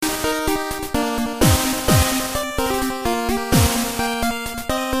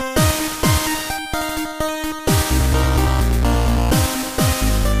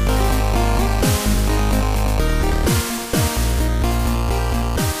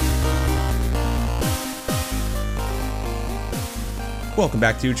Welcome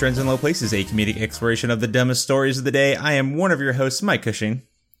back to Trends in Low Places, a comedic exploration of the dumbest stories of the day. I am one of your hosts, Mike Cushing.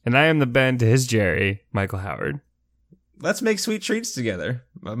 And I am the Ben to his Jerry, Michael Howard. Let's make sweet treats together,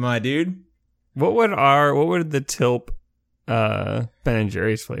 my dude. What would the Tilp Ben and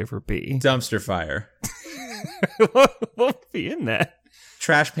Jerry's flavor be? Dumpster fire. What would be in that?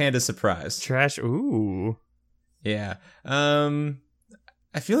 Trash Panda Surprise. Ooh. Yeah.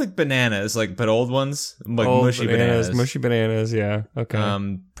 I feel like bananas, but old ones, old mushy bananas. Mushy bananas, yeah. Okay.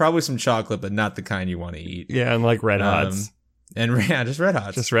 Probably some chocolate, but not the kind you want to eat. Yeah, and like Red Hots. Just Red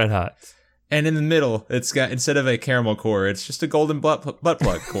Hots. Just Red Hots. And in the middle, it's got, instead of a caramel core, it's just a golden butt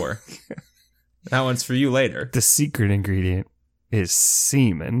plug core. That one's for you later. The secret ingredient is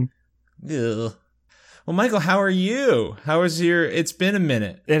semen. Ugh. Well, Michael, how are you? How is it's been a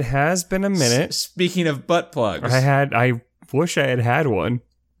minute. It has been a minute. Speaking of butt plugs. I wish I had one.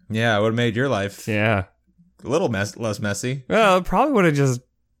 Yeah, it would have made your life a little less messy. Well, it probably would have just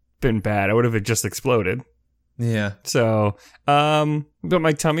been bad. I would have just exploded. Yeah. So, but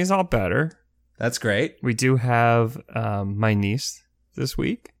my tummy's all better. That's great. We do have my niece this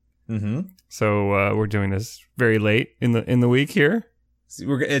week. Mm-hmm. So we're doing this very late in the week here. It's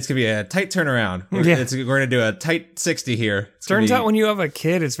going to be a tight turnaround. We're going to do a tight 60 here. Turns out when you have a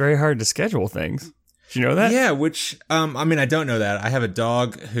kid, it's very hard to schedule things. Did you know that? Yeah, which, I don't know that. I have a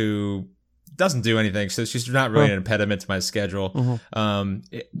dog who doesn't do anything, so she's not really an impediment to my schedule.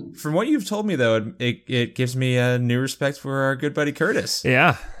 Mm-hmm. From what you've told me, though, it gives me a new respect for our good buddy Curtis.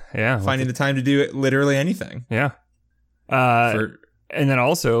 Yeah. Finding the time to do literally anything. Yeah. And then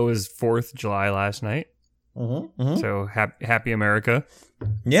also it was 4th of July last night. Mm-hmm. Mm-hmm. So happy America.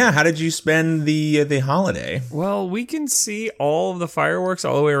 Yeah, how did you spend the holiday? Well, we can see all of the fireworks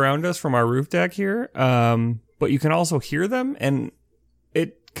all the way around us from our roof deck here, but you can also hear them, and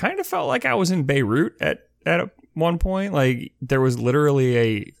it kind of felt like I was in Beirut at one point. Like, there was literally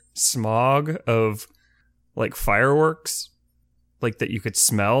a smog of, fireworks, that you could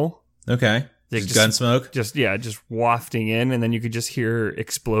smell. Okay. Just gun smoke? Just wafting in, and then you could just hear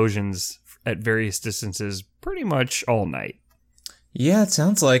explosions at various distances pretty much all night. Yeah, it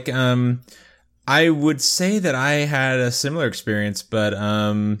sounds like. I would say that I had a similar experience, but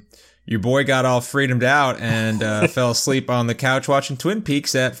your boy got all freedomed out and fell asleep on the couch watching Twin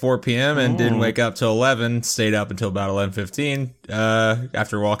Peaks at 4 p.m. and didn't wake up till 11. Stayed up until about 11:15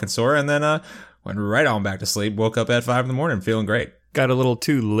 after walking Sora, and then went right on back to sleep. Woke up at 5 in the morning, feeling great. Got a little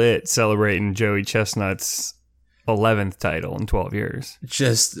too lit celebrating Joey Chestnut's 11th title in 12 years.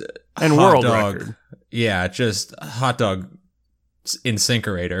 And world record. Yeah, just hot dog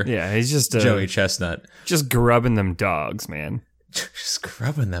incinerator. Yeah, he's just Joey Chestnut. Just grubbing them dogs, man. Just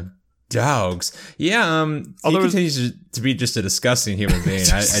grubbing them dogs. Yeah, he continues to be just a disgusting human being.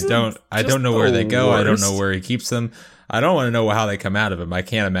 I don't know where they go. Worst. I don't know where he keeps them. I don't want to know how they come out of him. I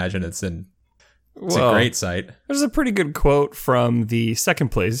can't imagine it's a great sight. There's a pretty good quote from the second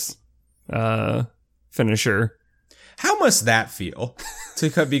place finisher. How must that feel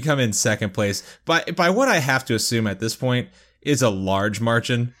to become in second place? By what I have to assume at this point is a large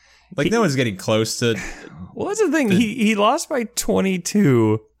margin. No one's getting close to... Well, that's the thing. He lost by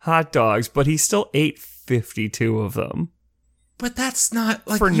 22 hot dogs, but he still ate 52 of them. But that's not...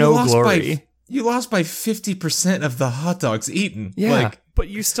 for no glory. You lost by 50% of the hot dogs eaten. Yeah, but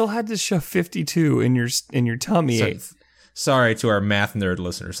you still had to shove 52 in your tummy. Sorry to our math nerd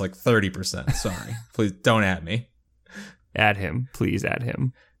listeners, 30%. Sorry. Please don't at me. Add him. Please add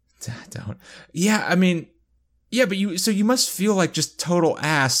him. Don't. Yeah, but you must feel just total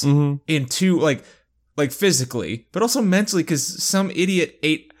ass in two, physically, but also mentally, because some idiot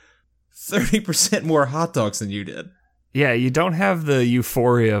ate 30% more hot dogs than you did. Yeah, you don't have the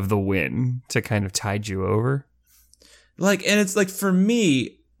euphoria of the win to kind of tide you over. And it's for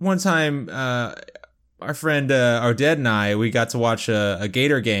me, one time, our friend Odette and I, we got to watch a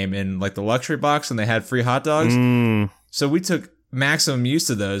Gator game in the luxury box, and they had free hot dogs. So we took maximum use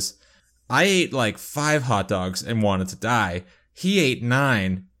of those. I ate 5 hot dogs and wanted to die. He ate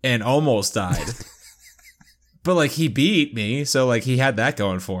 9 and almost died. But he beat me, so he had that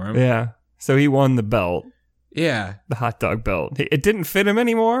going for him. Yeah. So he won the belt. Yeah. The hot dog belt. It didn't fit him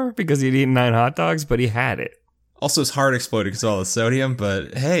anymore because he'd eaten 9 hot dogs, but he had it. Also, his heart exploded because of all the sodium,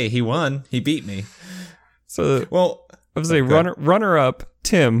 but hey, he won. He beat me. So, I was runner up,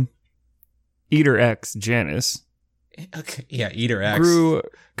 Tim, Eater X, Janice. Okay, yeah, Eater X. Grew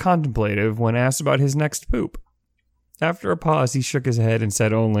contemplative when asked about his next poop. After a pause, he shook his head and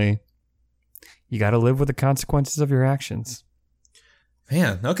said only, "You gotta live with the consequences of your actions."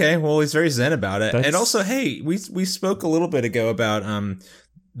 Man, okay, well, he's very zen about it. And also, hey, we spoke a little bit ago about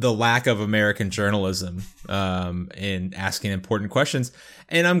the lack of American journalism in asking important questions.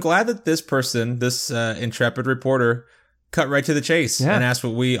 And I'm glad that this person, this intrepid reporter, cut right to the chase and asked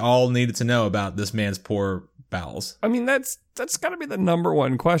what we all needed to know about this man's poor bowels. I mean, that's got to be the number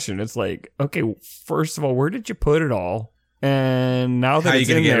one question. It's like, okay, first of all, where did you put it all? And now that it's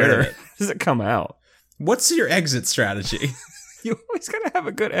in there, how does it come out? What's your exit strategy? You always got to have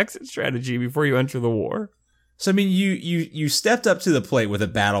a good exit strategy before you enter the war. So, I mean, you stepped up to the plate with a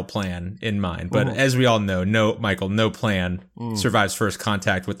battle plan in mind. But as we all know, no plan survives first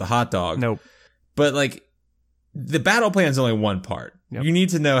contact with the hot dog. Nope. But, like, the battle plan is only one part. Yep. You need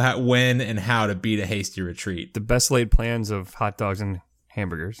to know when and how to beat a hasty retreat. The best laid plans of hot dogs and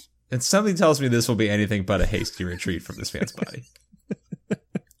hamburgers. And something tells me this will be anything but a hasty retreat from this man's body.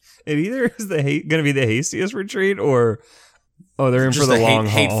 It either is going to be the hastiest retreat or... Oh, they're in just for the long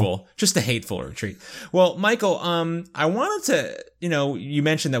haul. Just a hateful retreat. Well, Michael, I wanted to, you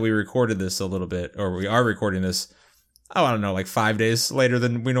mentioned that we recorded this a little bit, or we are recording this, I don't know, like 5 days later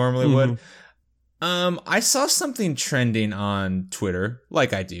than we normally would. I saw something trending on Twitter,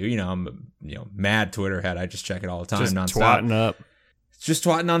 like I do. I'm mad Twitter head. I just check it all the time, just nonstop. Twatting up. Just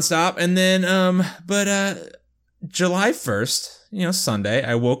twatting nonstop. And then, July 1st, Sunday,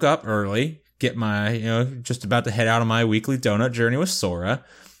 I woke up early. Get my, just about to head out on my weekly donut journey with Sora.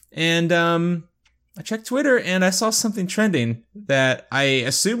 And I checked Twitter and I saw something trending that I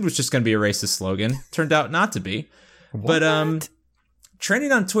assumed was just going to be a racist slogan. Turned out not to be. What? But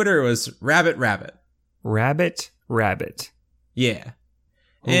trending on Twitter was Rabbit Rabbit. Rabbit Rabbit. Yeah.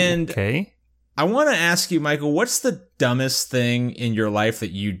 Ooh, and okay. I want to ask you, Michael, what's the dumbest thing in your life that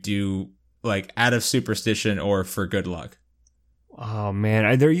you do, like, out of superstition or for good luck? Oh,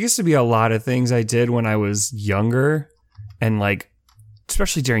 man. There used to be a lot of things I did when I was younger. And, like,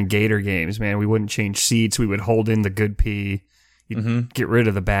 especially during Gator games, man, we wouldn't change seats. We would hold in the good pee. You'd get rid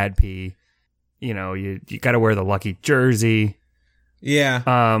of the bad pee. You got to wear the lucky jersey. Yeah.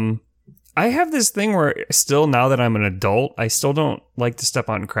 I have this thing where still, now that I'm an adult, I still don't like to step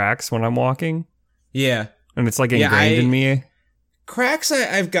on cracks when I'm walking. Yeah. And it's, like, ingrained in me. Cracks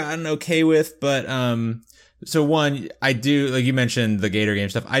I've gotten okay with, but... So one, I do, like you mentioned the Gator game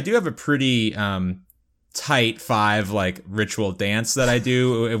stuff, I do have a pretty tight 5 like ritual dance that I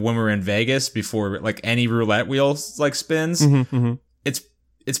do when we're in Vegas before like any roulette wheel like spins.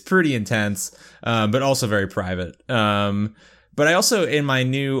 It's pretty intense, but also very private. But I also, in my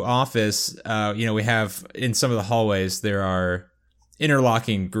new office, we have in some of the hallways, there are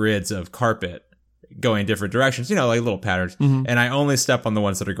interlocking grids of carpet going different directions, like little patterns. And I only step on the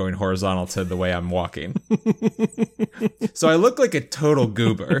ones that are going horizontal to the way I'm walking. So I look like a total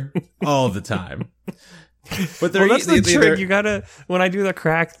goober all the time. But that's the trick. You gotta, when I do the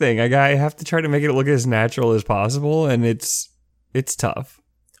crack thing, I have to try to make it look as natural as possible, and it's tough.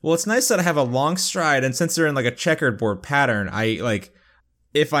 Well, it's nice that I have a long stride, and since they're in like a checkered board pattern,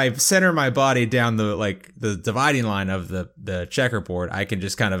 if I center my body down the dividing line of the checkerboard, I can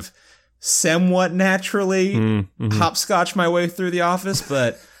just kind of somewhat naturally hopscotch my way through the office.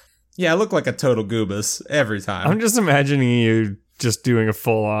 But yeah, I look like a total goobus every time. I'm just imagining you just doing a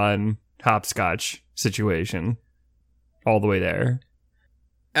full-on hopscotch situation all the way there.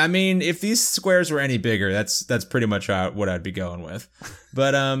 I mean, if these squares were any bigger, that's pretty much what I'd be going with.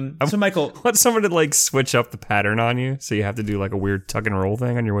 But so Michael, want someone to like switch up the pattern on you, so you have to do like a weird tuck and roll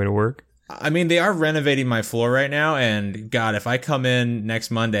thing on your way to work. I mean, they are renovating my floor right now, and God, if I come in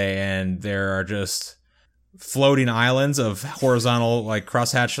next Monday and there are just floating islands of horizontal like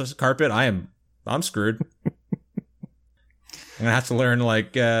crosshatch carpet, I'm screwed. I'm gonna have to learn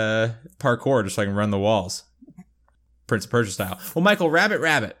like parkour just so I can run the walls, Prince of Persia style. Well, Michael, Rabbit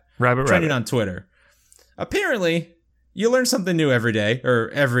trending on Twitter. Apparently, you learn something new every day, or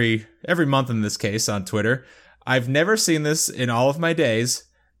every month in this case on Twitter. I've never seen this in all of my days.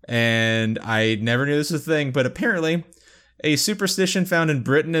 And I never knew this was a thing, but apparently a superstition found in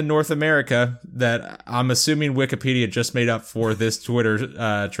Britain and North America that I'm assuming Wikipedia just made up for this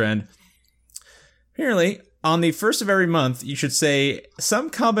Twitter trend. Apparently, on the first of every month, you should say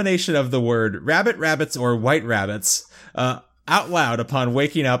some combination of the word rabbit, rabbits, or white rabbits out loud upon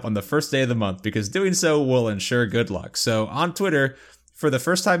waking up on the first day of the month, because doing so will ensure good luck. So on Twitter, for the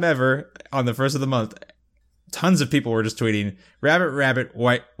first time ever, on the first of the month, tons of people were just tweeting rabbit, rabbit,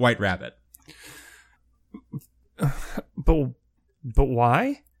 white rabbit. But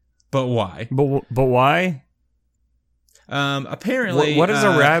why? But why? But why? Apparently, what is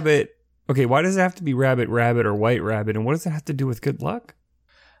a rabbit? Okay, why does it have to be rabbit, rabbit, or white rabbit? And what does it have to do with good luck?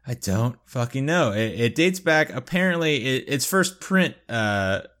 I don't fucking know. It dates back. Apparently, its first print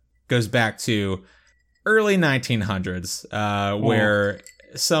goes back to early 1900s, where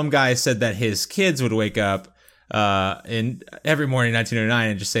some guy said that his kids would wake up in every morning in 1909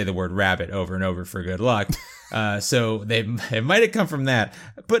 and just say the word rabbit over and over for good luck. So it might have come from that.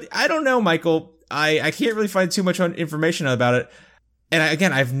 But I don't know, Michael. I can't really find too much information about it. And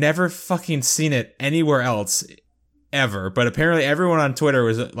again, I've never fucking seen it anywhere else ever. But apparently everyone on Twitter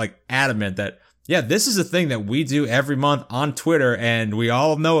was like adamant that, yeah, this is a thing that we do every month on Twitter and we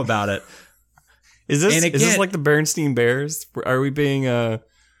all know about it. Is this like the Bernstein Bears? Are we being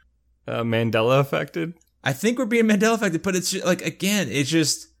Mandela affected? I think we're being Mandela affected, but it's just, like, again, it's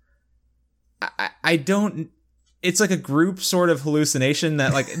just, I don't, it's like a group sort of hallucination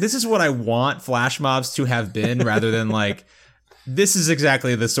that, like, this is what I want flash mobs to have been, rather than like, this is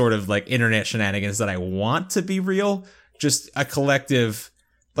exactly the sort of like internet shenanigans that I want to be real. Just a collective,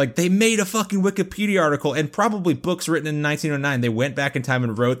 like, they made a fucking Wikipedia article and probably books written in 1909. They went back in time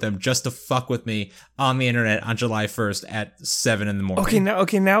and wrote them just to fuck with me on the internet on July 1st at 7 in the morning.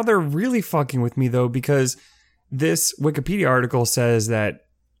 Okay, now they're really fucking with me, though, because this Wikipedia article says that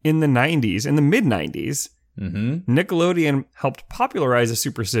in the mid-90s, Nickelodeon helped popularize a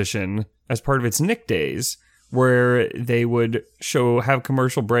superstition as part of its Nick Days, where they would have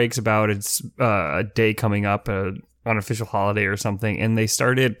commercial breaks about its a day coming up, unofficial holiday or something, and they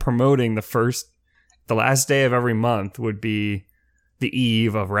started promoting the last day of every month would be the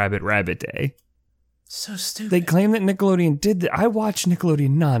eve of Rabbit Day. So stupid. They claim that Nickelodeon did that. I watched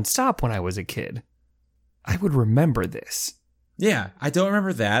Nickelodeon nonstop when I was a kid. I would remember this. Yeah, I don't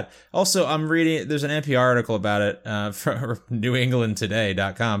remember that. Also, I'm reading, there's an NPR article about it from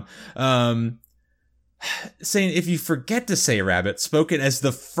NewEnglandToday.com, saying if you forget to say rabbit, spoken as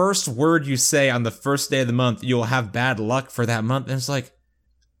the first word you say on the first day of the month, you'll have bad luck for that month. And it's like,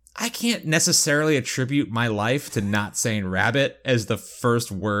 I can't necessarily attribute my life to not saying rabbit as the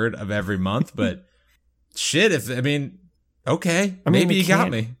first word of every month, but shit, okay, maybe you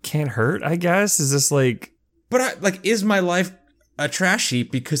got me. Can't hurt, I guess. Is this like... But is my life a trash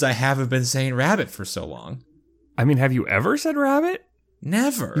heap because I haven't been saying rabbit for so long? I mean, have you ever said rabbit?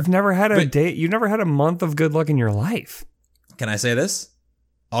 Never. You've never had a day. You've never had a month of good luck in your life. Can I say this?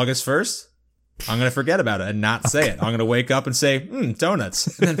 August 1st, I'm going to forget about it and not say it. I'm going to wake up and say,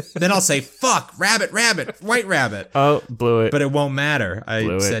 donuts. And then I'll say, fuck, rabbit, white rabbit. Oh, blew it. But it won't matter.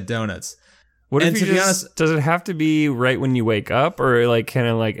 I said donuts. What if you just, does it have to be right when you wake up, or like kind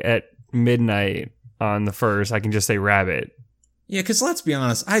of like at midnight on the 1st, I can just say rabbit? Yeah, because let's be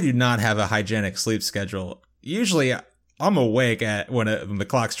honest, I do not have a hygienic sleep schedule. Usually I'm awake when the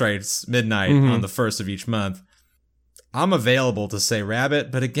clock strikes midnight on the 1st of each month. I'm available to say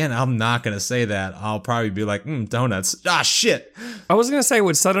rabbit, but again, I'm not going to say that. I'll probably be like, donuts. Ah, shit. I was going to say I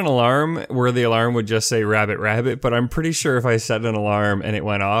would set an alarm where the alarm would just say rabbit, but I'm pretty sure if I set an alarm and it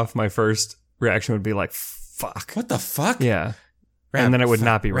went off, my first reaction would be like, fuck. What the fuck? Yeah. And then it would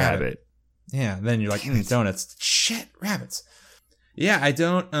not be rabbit. Yeah, then you're like, donuts. Shit, rabbits. Yeah, I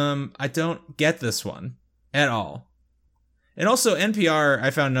don't get this one at all. And also NPR,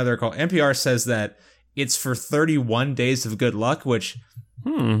 I found another call. NPR says that it's for 31 days of good luck, which,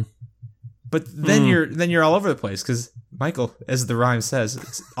 but then you're all over the place because Michael, as the rhyme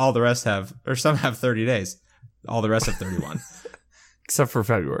says, all the rest have, or some have 30 days. All the rest have 31. Except for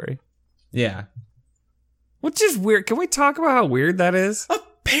February. Yeah. Which is weird. Can we talk about how weird that is?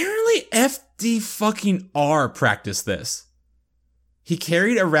 Apparently FD fucking R practiced this. He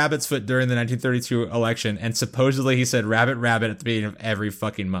carried a rabbit's foot during the 1932 election, and supposedly he said rabbit at the beginning of every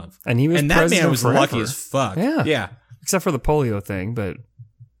fucking month. And that man was forever. Lucky as fuck. Yeah. Except for the polio thing, but...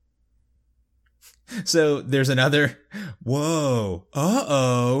 So there's another... Whoa.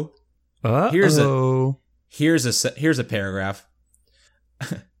 Uh-oh. Uh-oh. Here's a paragraph.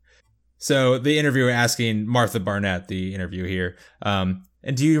 So the interviewer asking Martha Barnett, the interview here, and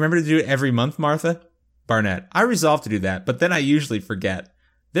do you remember to do it every month, Martha? Barnett, I resolve to do that, but then I usually forget.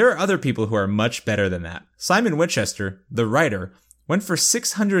 There are other people who are much better than that. Simon Winchester, the writer, went for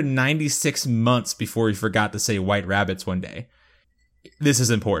 696 months before he forgot to say white rabbits one day. This is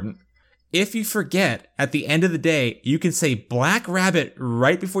important. If you forget, at the end of the day, you can say black rabbit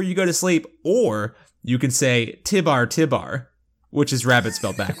right before you go to sleep, or you can say Tibar, which is rabbit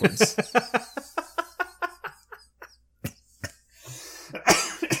spelled backwards.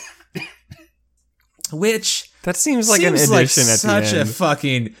 Which that seems like an addition like at the end. Such a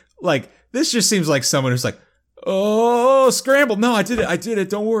fucking this just seems like someone who's like, oh, scramble. No, I did it.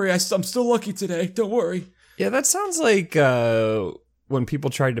 Don't worry. I'm still lucky today. Don't worry. Yeah, that sounds like when people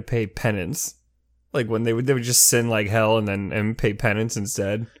tried to pay penance, like when they would just sin like hell and pay penance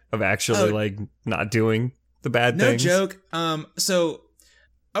instead of actually not doing the bad things. No joke. So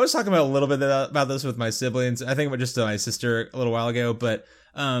I was talking about a little bit about this with my siblings. I think about just my sister a little while ago, but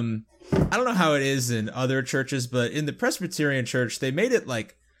I don't know how it is in other churches, but in the Presbyterian church, they made it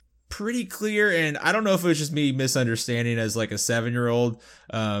like pretty clear, and I don't know if it was just me misunderstanding as like a 7-year-old,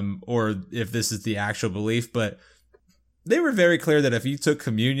 or if this is the actual belief, but they were very clear that if you took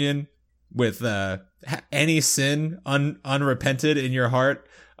communion with any sin unrepented in your heart,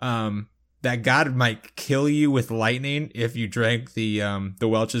 that God might kill you with lightning if you drank the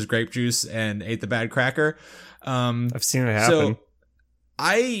Welch's grape juice and ate the bad cracker. I've seen it happen. So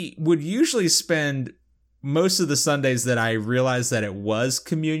I would usually spend most of the Sundays that I realized that it was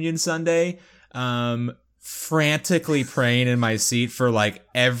Communion Sunday, frantically praying in my seat for like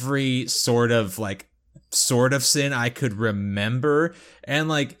every sort of sin I could remember. And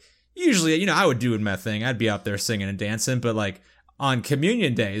like, usually, you know, I would do my thing. I'd be up there singing and dancing, but like on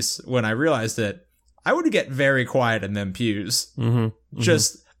communion days, when I realized it, I would get very quiet in them pews,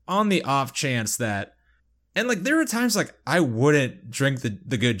 just on the off chance that, and like, there were times like I wouldn't drink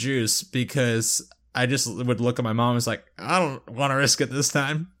the good juice because I just would look at my mom and was like, I don't want to risk it this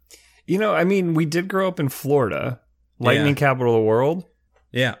time. You know, I mean, we did grow up in Florida, lightning capital of the world.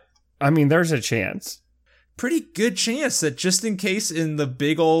 Yeah. I mean, there's a chance. Pretty good chance that just in case in the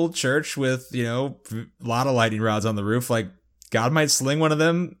big old church with, you know, a lot of lightning rods on the roof, like God might sling one of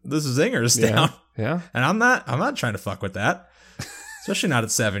them, the zingers down. Yeah. And I'm not trying to fuck with that. Especially not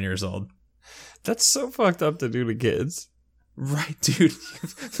at 7 years old. That's so fucked up to do to kids. Right, dude.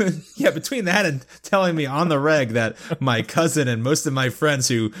 Yeah, between that and telling me on the reg that my cousin and most of my friends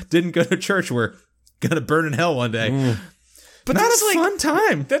who didn't go to church were gonna burn in hell one day. But that's a fun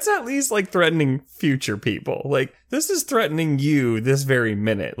time. That's at least like threatening future people. Like, this is threatening you this very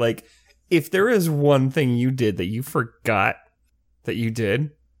minute. Like, if there is one thing you did that you forgot that you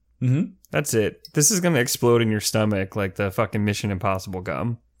did, that's it. This is going to explode in your stomach like the fucking Mission Impossible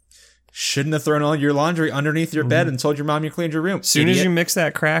gum. Shouldn't have thrown all your laundry underneath your bed and told your mom you cleaned your room. As soon as you mix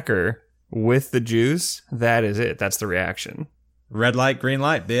that cracker with the juice, that is it. That's the reaction. Red light, green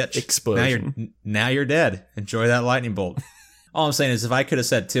light, bitch. Explosion. Now you're dead. Enjoy that lightning bolt. All I'm saying is if I could have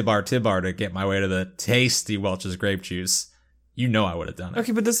said Tibar to get my way to the tasty Welch's grape juice, you know I would have done it.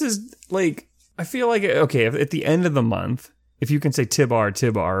 Okay, but this is like, I feel like, okay, at the end of the month, if you can say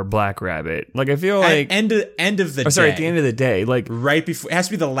Tibar or Black Rabbit, like I feel like... End of the day. Sorry, at the end of the day, like... Right before, it has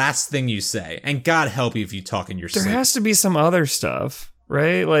to be the last thing you say. And God help you if you talk in your sleep. There has to be some other stuff,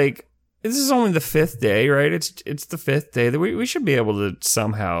 right? Like, this is only the 5th day, right? It's the 5th day. That we should be able to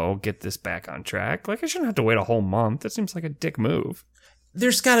somehow get this back on track. Like, I shouldn't have to wait a whole month. That seems like a dick move.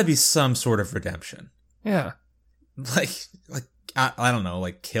 There's got to be some sort of redemption. Yeah. Like I don't know,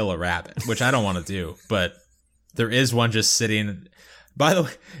 like kill a rabbit, which I don't want to do, but there is one just sitting. By the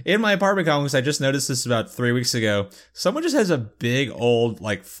way, in my apartment complex, I just noticed this about 3 weeks ago. Someone just has a big old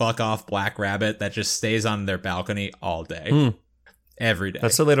like fuck off black rabbit that just stays on their balcony all day. Every day.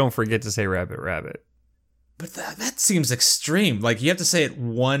 That's so they don't forget to say rabbit. But that seems extreme. Like, you have to say it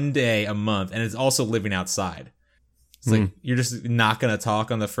one day a month, and it's also living outside. It's like, you're just not going to talk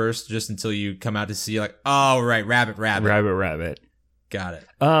on the first just until you come out to see, like, oh, right, rabbit. Rabbit. Got it.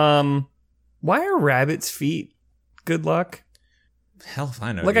 Why are rabbits' feet good luck? Hell if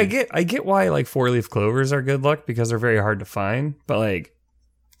I know. Like, dude. I get why, like, 4-leaf clovers are good luck because they're very hard to find, but, like,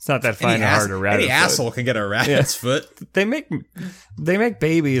 it's not that fine or hard to rabbit. Any asshole can get a rabbit's foot. They make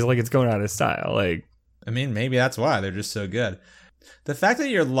babies like it's going out of style. Like, I mean, maybe that's why they're just so good. The fact that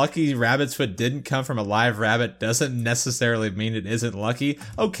your lucky rabbit's foot didn't come from a live rabbit doesn't necessarily mean it isn't lucky.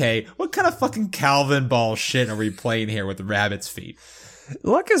 Okay, what kind of fucking Calvin ball shit are we playing here with rabbit's feet?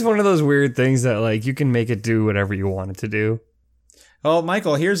 Luck is one of those weird things that, like, you can make it do whatever you want it to do. Well,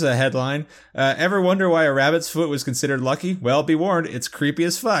 Michael, here's a headline. Ever wonder why a rabbit's foot was considered lucky? Well, be warned, it's creepy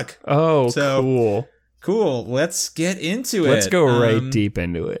as fuck. Oh, so, cool. Cool. Let's get into it. Let's go right deep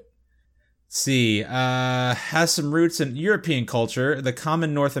into it. Let's see. Has some roots in European culture. The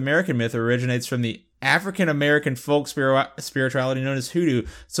common North American myth originates from the African American folk spirituality known as hoodoo.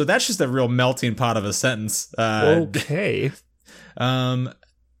 So that's just a real melting pot of a sentence. Okay.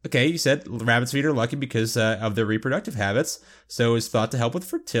 Okay, you said rabbit's feet are lucky because of their reproductive habits, so it's thought to help with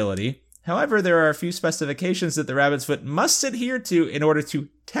fertility. However, there are a few specifications that the rabbit's foot must adhere to in order to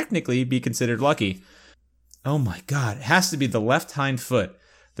technically be considered lucky. Oh my god, it has to be the left hind foot.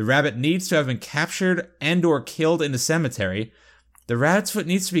 The rabbit needs to have been captured and or killed in a cemetery. The rabbit's foot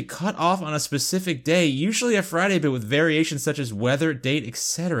needs to be cut off on a specific day, usually a Friday, but with variations such as weather, date,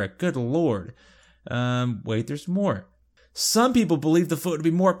 etc. Good lord. Wait, there's more. Some people believe the foot would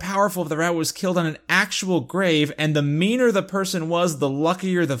be more powerful if the rabbit was killed on an actual grave, and the meaner the person was, the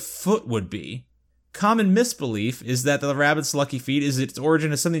luckier the foot would be. common misbelief is that the rabbit's lucky feet is its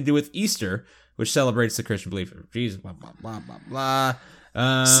origin has something to do with Easter, which celebrates the Christian belief of Jesus, blah, blah, blah, blah,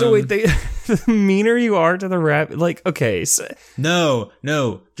 blah. So wait, the meaner you are to the rabbit, like, okay. So,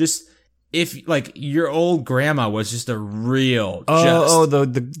 no, just if, like, your old grandma was just a real,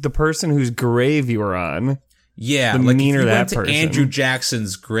 the person whose grave you were on. Yeah, the like meaner if you that went to person. Andrew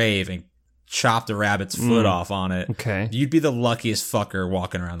Jackson's grave and chopped a rabbit's foot off on it, Okay. you'd be the luckiest fucker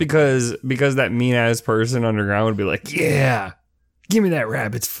walking around. Because that mean ass person underground would be like, yeah, give me that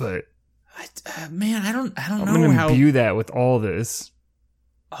rabbit's foot. Man, I don't I'm know gonna how imbue that with all this.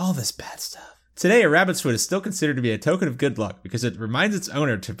 all this bad stuff. Today, a rabbit's foot is still considered to be a token of good luck because it reminds its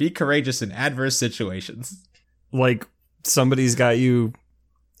owner to be courageous in adverse situations. Like somebody's got you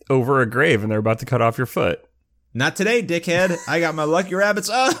over a grave and they're about to cut off your foot. Not today, dickhead. I got my lucky rabbits.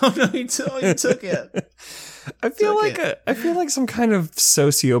 Oh no, you took it. I feel like some kind of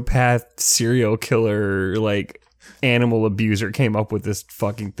sociopath serial killer, like animal abuser came up with this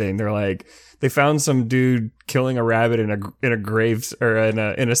fucking thing. They're like, they found some dude killing a rabbit in a grave or in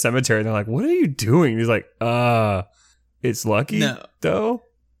a cemetery. And they're like, what are you doing? He's like, it's lucky though.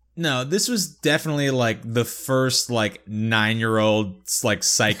 No, this was definitely like the first like 9-year-old like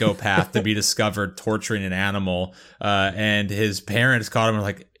psychopath to be discovered torturing an animal. And his parents caught him and were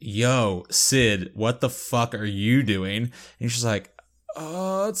like, yo, Sid, what the fuck are you doing? And he's just like,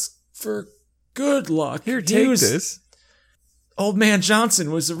 it's for good luck. Here, take this. Old man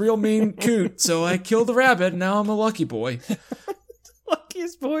Johnson was a real mean coot, so I killed the rabbit, and now I'm a lucky boy.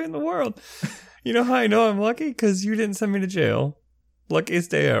 Luckiest boy in the world. You know how I know I'm lucky? Because you didn't send me to jail.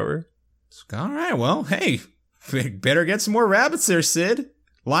 Luckiest day ever. All right, well, hey, better get some more rabbits there, Sid.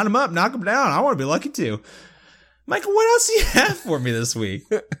 Line them up, knock them down. I want to be lucky too. Michael, what else do you have for me this week?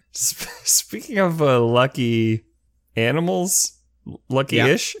 Speaking of lucky animals,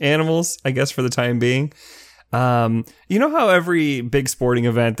 lucky-ish animals, I guess for the time being. You know how every big sporting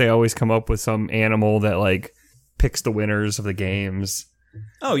event, they always come up with some animal that like picks the winners of the games?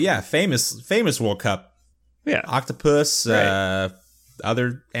 Oh yeah, famous World Cup. Yeah. Octopus, right.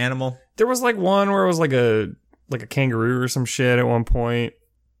 Other animal. There was like one where it was like a kangaroo or some shit at one point.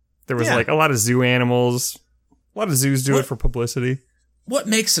 There was like a lot of zoo animals. A lot of zoos do it for publicity. What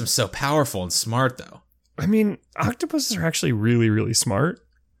makes them so powerful and smart though? I mean, octopuses are actually really, really smart.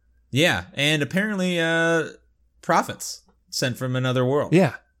 Yeah, and apparently prophets sent from another world.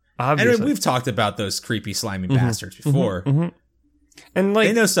 Yeah, obviously. And we've talked about those creepy, slimy bastards before. And like,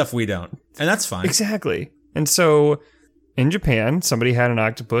 they know stuff we don't, and that's fine. Exactly. And so in Japan, somebody had an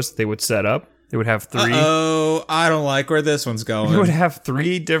octopus that they would set up. They would have 3. Oh, I don't like where this one's going. They would have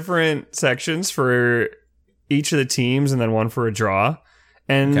 3 different sections for each of the teams and then one for a draw.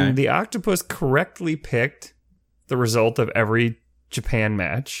 And the octopus correctly picked the result of every Japan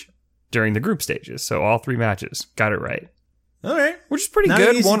match during the group stages. So all 3 matches got it right. All right. Which is pretty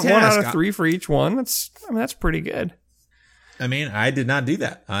good. One out of 3 for each one. That's pretty good. I mean, I did not do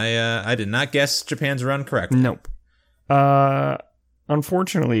that. I did not guess Japan's run correctly. Nope.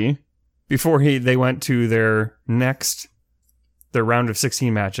 Unfortunately, before they went to their round of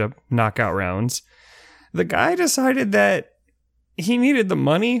 16 matchup, knockout rounds, the guy decided that he needed the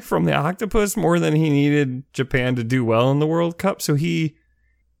money from the octopus more than he needed Japan to do well in the World Cup. So he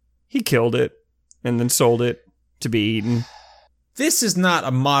killed it and then sold it to be eaten. This is not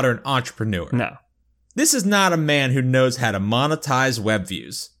a modern entrepreneur. No. This is not a man who knows how to monetize web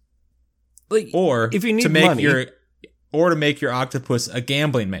views. Like, or if you need to make money, to make your octopus a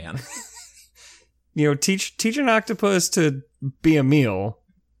gambling man. You know, teach an octopus to be a meal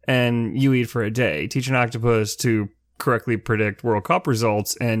and you eat for a day. Teach an octopus to correctly predict World Cup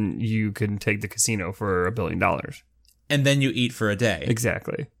results and you can take the casino for $1 billion. And then you eat for a day.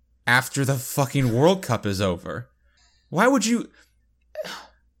 Exactly. After the fucking World Cup is over. Why would you...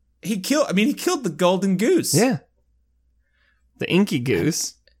 He killed the golden goose. Yeah. The inky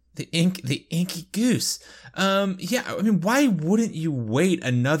goose. The inky goose. Yeah, I mean, why wouldn't you wait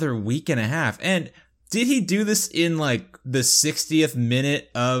another week and a half? And did he do this in like the 60th minute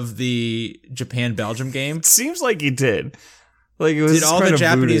of the Japan-Belgium game? It seems like he did. Like, it was did all the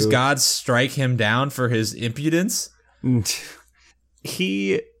Japanese voodoo. gods strike him down for his impudence?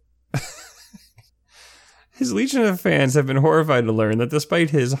 His legion of fans have been horrified to learn that despite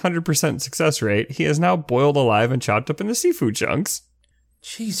his 100% success rate, he is now boiled alive and chopped up into seafood chunks.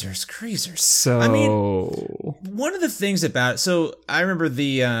 Jesus Creasers. So, I mean, one of the things about it, so I remember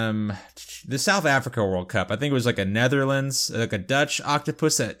the South Africa World Cup. I think it was like a Netherlands, like a Dutch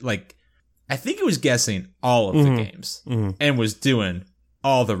octopus that, like, I think it was guessing all of the games and was doing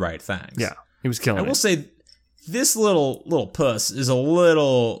all the right things. Yeah, he was killing it. I will say this little puss is a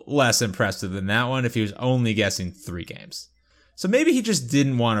little less impressive than that one if he was only guessing 3 games. So maybe he just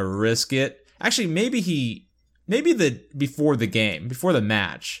didn't want to risk it. Actually, maybe before the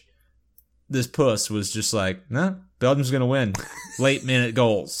match, this puss was just like, nah, Belgium's gonna win. Late minute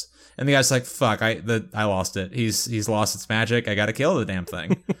goals. And the guy's like, fuck, I lost it. He's lost its magic. I gotta kill the damn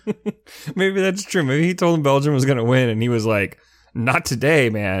thing. Maybe that's true. Maybe he told him Belgium was gonna win, and he was like, not today,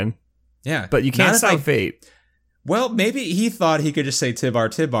 man. Yeah. But you can't stop fate. Well, maybe he thought he could just say Tibar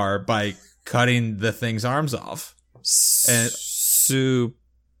Tibar by cutting the thing's arms off. And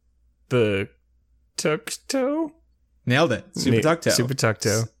Super-Tuck-Toe? Nailed it. Super-Tuck-Toe.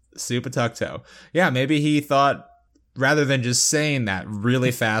 Super-Tuck-Toe. Super-Tuck-Toe. Yeah, maybe he thought, rather than just saying that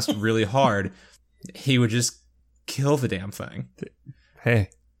really fast, really hard, he would just kill the damn thing. Hey.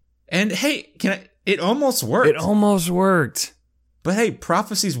 And hey, it almost worked. It almost worked. But hey,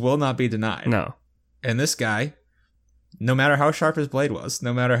 prophecies will not be denied. No. And this guy, no matter how sharp his blade was,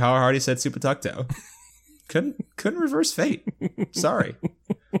 no matter how hard he said Super-Tuck-Toe, couldn't reverse fate. Sorry.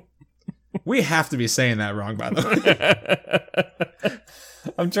 We have to be saying that wrong, by the way.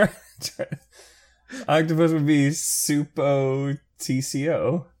 I'm trying. Octopus would be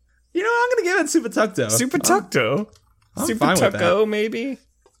Supo-TCO. You know, I'm going to give it Super-Tuck-Toe. Super-Tuck-Toe? I'm fine with that. Maybe?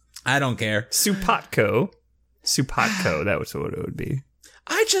 I don't care. Supotco, that was what it would be.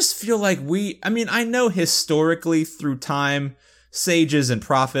 I just feel like I know historically through time, sages and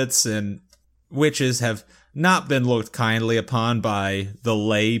prophets and witches have not been looked kindly upon by the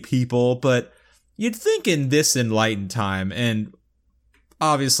lay people, but you'd think in this enlightened time, and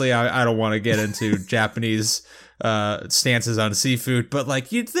obviously I don't want to get into Japanese stances on seafood, but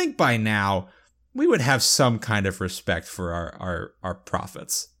like you'd think by now we would have some kind of respect for our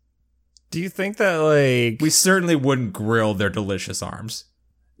prophets. Do you think that, like... We certainly wouldn't grill their delicious arms.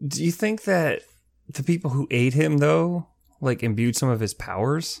 Do you think that the people who ate him, though, like, imbued some of his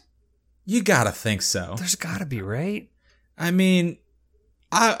powers? You gotta think so. There's gotta be, right? I mean,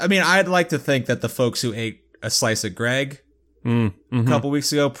 I'd like to think that the folks who ate a slice of Greg a couple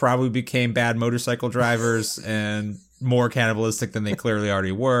weeks ago probably became bad motorcycle drivers and more cannibalistic than they clearly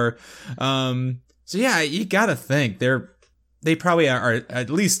already were. So yeah, you gotta think they probably are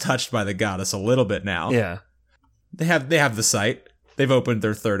at least touched by the goddess a little bit now. Yeah. They have the sight. They've opened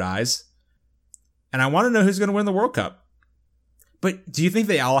their third eyes. And I want to know who's going to win the World Cup. But do you think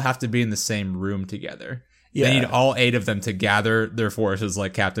they all have to be in the same room together? Yeah. They need all 8 of them to gather their forces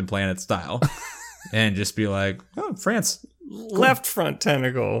like Captain Planet style. And just be like, oh, France. Cool. Left front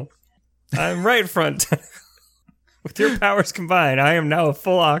tentacle. I'm right front tentacle. With your powers combined, I am now a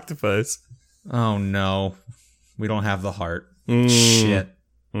full octopus. Oh, no. We don't have the heart. Shit.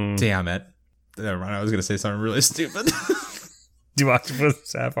 Damn it. Never mind. I was going to say something really stupid. Do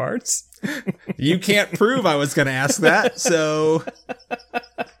octopuses have hearts? You can't prove I was going to ask that, so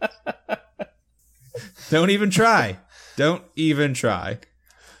don't even try. Don't even try.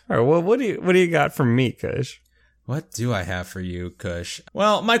 All right. Well, what do you got from me, Kush? What do I have for you, Kush?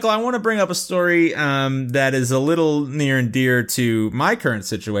 Well, Michael, I want to bring up a story that is a little near and dear to my current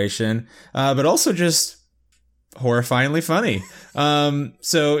situation, but also just horrifyingly funny.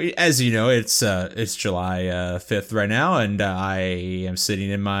 So as you know, it's July 5th right now, and I am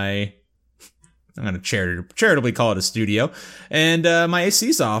sitting in I'm going to charitably call it a studio, and my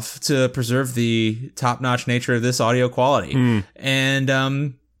AC's off to preserve the top-notch nature of this audio quality. And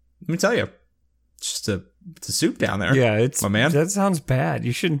let me tell you, it's a soup down there. Yeah, my man. That sounds bad.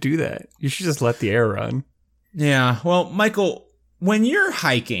 You shouldn't do that. You should just let the air run. Yeah. Well, Michael, when you're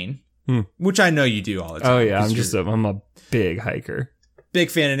hiking, which I know you do all the time. Oh yeah, I'm a big hiker. Big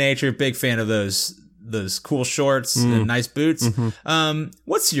fan of nature. Big fan of those cool shorts and nice boots.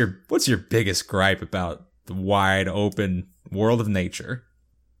 What's your biggest gripe about the wide open world of nature?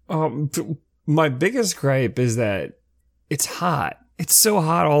 My biggest gripe is that it's hot. It's so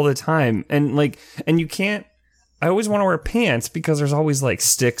hot all the time, and you can't. I always want to wear pants because there's always like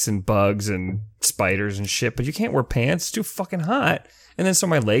sticks and bugs and spiders and shit, but you can't wear pants. It's too fucking hot. And then so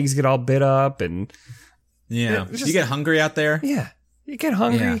my legs get all bit up and... Yeah. You get hungry out there? Yeah. You get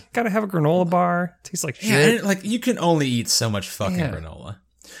hungry. Yeah. Gotta have a granola bar. Tastes like shit. Yeah, and you can only eat so much fucking granola.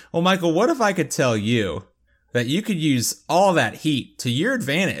 Well, Michael, what if I could tell you that you could use all that heat to your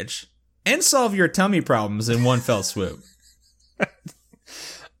advantage and solve your tummy problems in one fell swoop?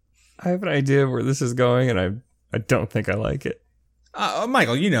 I have an idea where this is going, and I don't think I like it.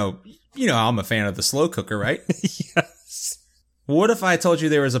 Michael, you know I'm a fan of the slow cooker, right? Yes. What if I told you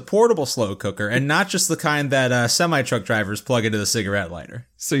there was a portable slow cooker and not just the kind that semi-truck drivers plug into the cigarette lighter?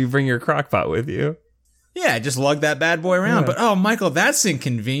 So you bring your crock pot with you? Yeah, just lug that bad boy around. Yeah. But, oh, Michael, that's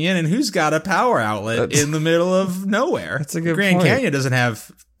inconvenient. And who's got a power outlet in the middle of nowhere? That's a good Grand point. Canyon doesn't have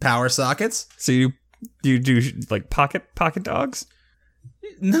power sockets. So you do like pocket dogs?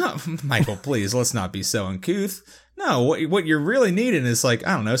 No, Michael, please, let's not be so uncouth. No, what you're really needing is like,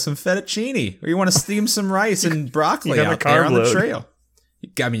 I don't know, some fettuccine. Or you want to steam some rice and broccoli got out the there carb on the load. trail. You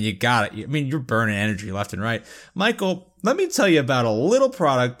got it. I mean, you're burning energy left and right. Michael, let me tell you about a little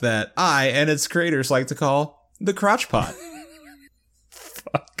product that I and its creators like to call the crotch pot.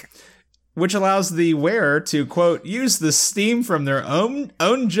 Fuck. Which allows the wearer to, quote, use the steam from their own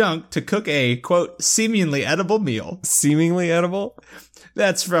junk to cook a, quote, seemingly edible meal. Seemingly edible?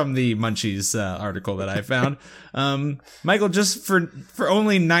 That's from the Munchies article that I found. Michael, just for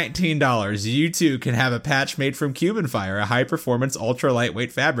only $19, you too can have a patch made from Cuban Fire, a high-performance,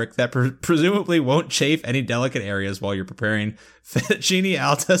 ultra-lightweight fabric that presumably won't chafe any delicate areas while you're preparing fettuccine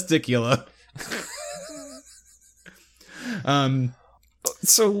al testiculo.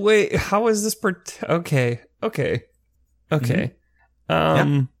 So wait, how is this okay.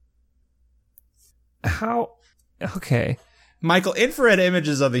 How okay. Michael, infrared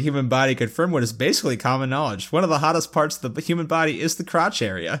images of the human body confirm what is basically common knowledge. One of the hottest parts of the human body is the crotch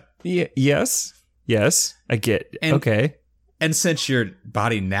area. Yes, I get. Okay. And since your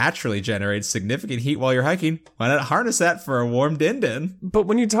body naturally generates significant heat while you're hiking, why not harness that for a warm din-din? But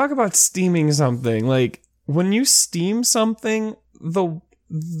when you talk about steaming something, like when you steam something, the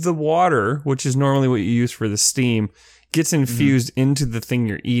water, which is normally what you use for the steam, gets infused into the thing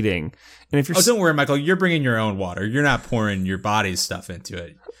you're eating. And if you're don't worry, Michael, you're bringing your own water. You're not pouring your body's stuff into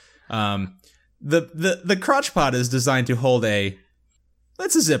it. The crotch pot is designed to hold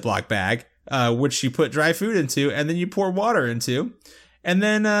that's a Ziploc bag, which you put dry food into, and then you pour water into, and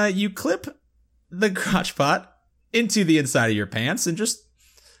then you clip the crotch pot into the inside of your pants and just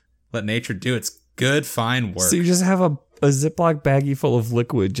let nature do its good, fine work. So you just have a Ziploc baggie full of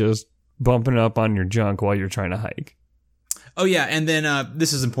liquid just bumping up on your junk while you're trying to hike. Oh, yeah, and then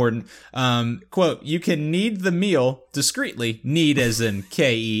this is important. Quote, you can knead the meal discreetly. Knead as in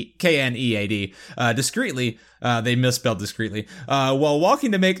K-N-E-A-D. Discreetly. They misspelled discreetly. While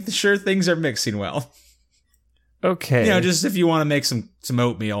walking to make sure things are mixing well. Okay. Just if you want to make some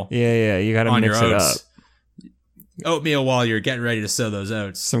oatmeal. Yeah, you got to mix it up. Oatmeal while you're getting ready to sow those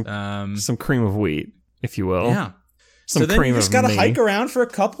oats. Some cream of wheat, if you will. Yeah. Some so then cream you just of got to me. hike around for a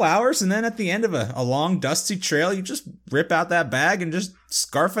couple hours, and then at the end of a long, dusty trail, you just rip out that bag and just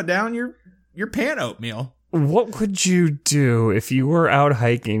scarf it down your pant oatmeal. What would you do if you were out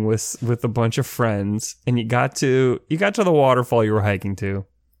hiking with a bunch of friends and you got to the waterfall you were hiking to?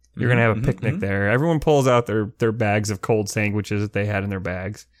 You're going to have a picnic there. Everyone pulls out their bags of cold sandwiches that they had in their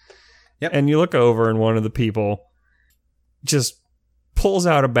bags. Yep. And you look over and one of the people just pulls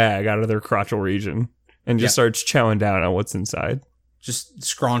out a bag out of their crotchal region and just starts chowing down on what's inside. Just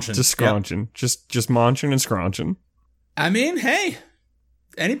scraunching. Just scraunching. Yep. Just munching and scraunching. I mean, hey,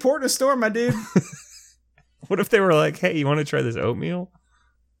 any port in a storm, my dude. What if they were like, hey, you want to try this oatmeal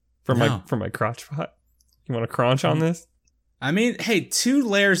from my crotch pot? You want to crunch on this? I mean, hey, 2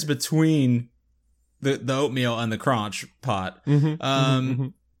 layers between the oatmeal and the crunch pot.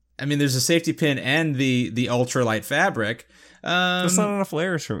 I mean, there's a safety pin and the ultralight fabric. That's not enough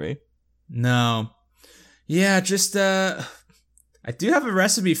layers for me. No. Yeah, just I do have a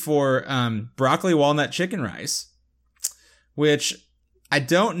recipe for broccoli walnut chicken rice, which I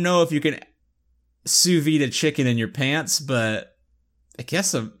don't know if you can sous vide a chicken in your pants, but I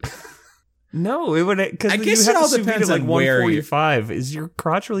guess no, it would, because I guess it all depends like on where 145. Is your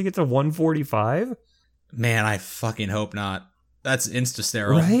crotch really get to 145? Man, I fucking hope not. That's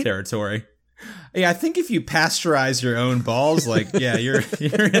insta-sterile territory. Yeah, I think if you pasteurize your own balls, like, yeah, you're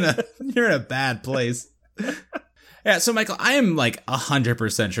in a bad place. Yeah, so Michael, I am like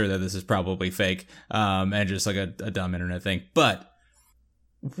 100% sure that this is probably fake, and just like a dumb internet thing. But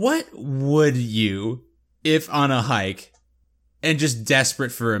what would you, if on a hike and just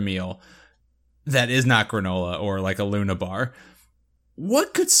desperate for a meal that is not granola or like a Luna bar,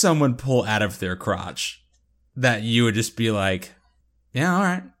 what could someone pull out of their crotch that you would just be like, yeah, all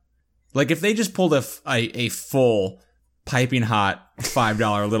right. Like if they just pulled a full piping hot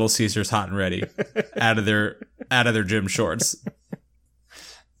 $5 Little Caesars hot and ready out of their gym shorts,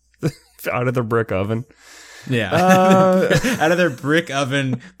 out of the brick oven. Yeah, out of their brick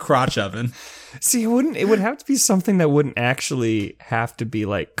oven crotch oven. See, it would have to be something that wouldn't actually have to be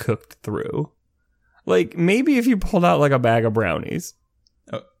like cooked through. Like maybe if you pulled out like a bag of brownies.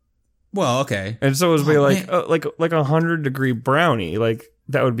 Well, okay. And so it would be like 100-degree brownie, like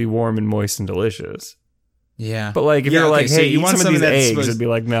that would be warm and moist and delicious. Yeah. But like if you're like, hey, you eat want some of these something that's eggs, it'd be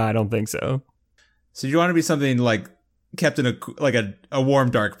like, no, I don't think so. So you want to be something like kept in a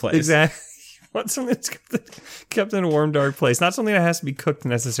warm, dark place. Exactly. You want something that's kept in a warm, dark place. Not something that has to be cooked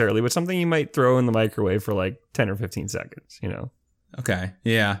necessarily, but something you might throw in the microwave for like 10 or 15 seconds, you know? Okay.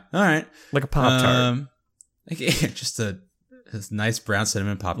 Yeah. All right. Like a Pop-Tart. Just a nice brown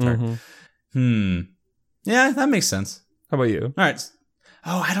cinnamon Pop-Tart. Yeah, that makes sense. How about you? All right.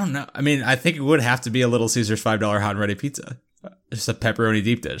 Oh, I don't know. I mean, I think it would have to be a Little Caesars $5 hot and ready pizza. Just a pepperoni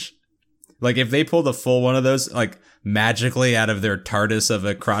deep dish. Like, if they pulled a full one of those, like, magically out of their TARDIS of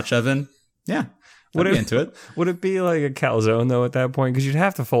a crotch oven, yeah, I'd be into it. Would it be like a calzone, though, at that point? Because you'd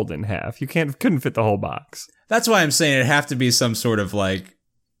have to fold it in half. You couldn't fit the whole box. That's why I'm saying it'd have to be some sort of, like,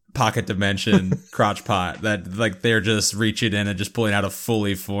 pocket dimension crotch pot that, like, they're just reaching in and just pulling out a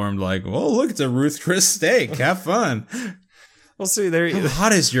fully formed, like, oh, look, it's a Ruth Chris steak. Have fun. Well, see, there you go. How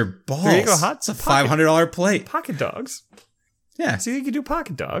hot is your balls? There you go. It's a $500 plate. Pocket dogs. Yeah. See, you could do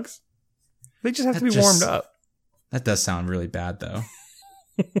pocket dogs. They just have to be warmed up. That does sound really bad, though.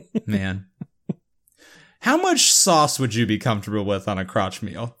 Man. How much sauce would you be comfortable with on a crotch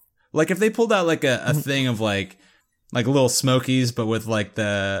meal? Like, if they pulled out, like, a thing of, like little Smokies, but with, like,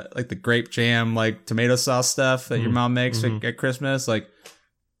 the grape jam, like, tomato sauce stuff that your mom makes at Christmas, like,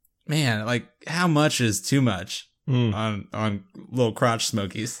 man, like, how much is too much on little crotch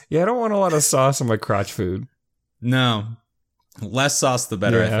Smokies? Yeah, I don't want a lot of sauce on my crotch food. No. Less sauce, the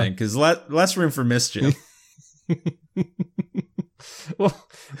better, I think, because less room for mischief. Well,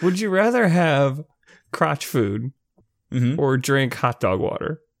 would you rather have crotch food or drink hot dog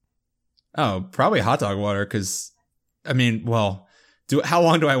water? Oh, probably hot dog water, because, I mean, well, how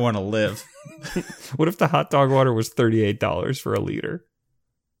long do I want to live? What if the hot dog water was $38 for a liter?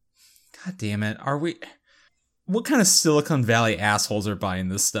 God damn it. What kind of Silicon Valley assholes are buying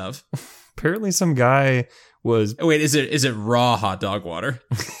this stuff? Apparently some guy was... Wait, is it raw hot dog water?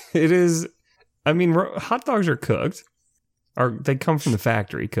 It is... I mean, hot dogs are cooked. They come from the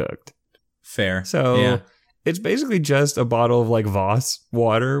factory cooked. Fair. So it's basically just a bottle of like Voss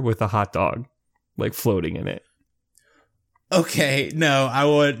water with a hot dog like floating in it. Okay,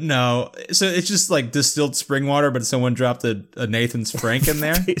 no. So it's just like distilled spring water, but someone dropped a Nathan's Frank in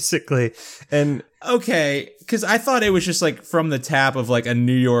there? Basically. And okay, because I thought it was just like from the tap of like a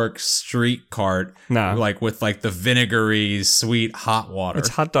New York street cart. Nah. Like with like the vinegary, sweet, hot water. It's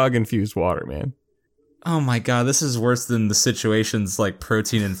hot dog infused water, man. Oh my god, this is worse than the situation's like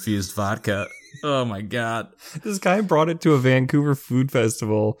protein infused vodka. Oh my god. This guy brought it to a Vancouver food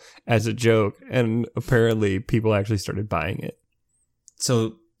festival as a joke, and apparently people actually started buying it.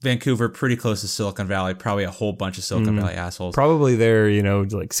 So Vancouver, pretty close to Silicon Valley, probably a whole bunch of Silicon Valley assholes. Probably they're,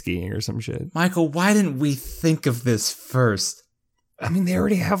 like skiing or some shit. Michael, why didn't we think of this first? I mean, they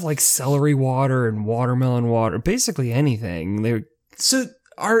already have like celery water and watermelon water, basically anything. So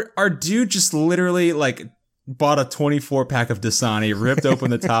our dude just literally like bought a 24-pack of Dasani, ripped open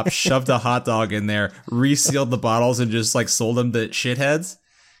the top, shoved a hot dog in there, resealed the bottles, and just like sold them to shitheads?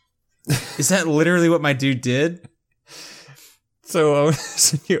 Is that literally what my dude did? So I want to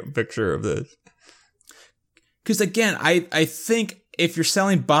send you a picture of this. Because again, I think if you're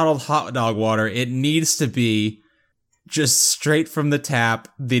selling bottled hot dog water, it needs to be just straight from the tap,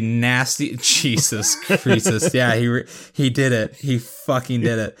 the nasty... Jesus Christ. Yeah, he did it. He fucking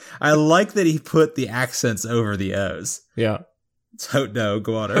did it. I like that he put the accents over the O's. Yeah. It's hot dog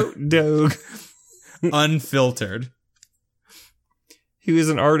water. Hot dog. Unfiltered. He was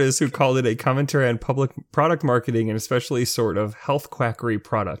an artist who called it a commentary on public product marketing and especially sort of health quackery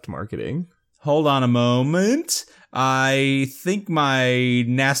product marketing. Hold on a moment. I think my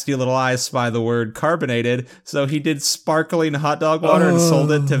nasty little eyes spy the word carbonated, so he did sparkling hot dog water and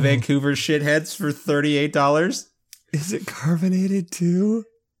sold it to Vancouver shitheads for $38. Is it carbonated too?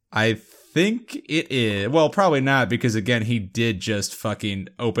 I think it is. Well, probably not, because again, he did just fucking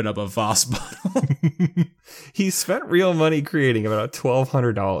open up a Voss bottle. He spent real money creating about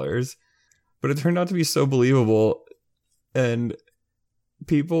 $1,200, but it turned out to be so believable, and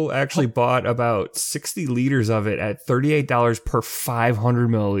people actually bought about 60 liters of it at $38 per 500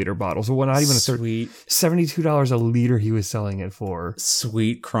 milliliter bottle. So not even $72 a liter he was selling it for.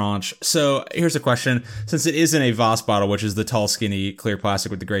 Sweet crunch. So here's a question. Since it is in a Voss bottle, which is the tall, skinny, clear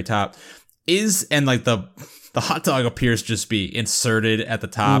plastic with the gray top, and like the hot dog appears to just be inserted at the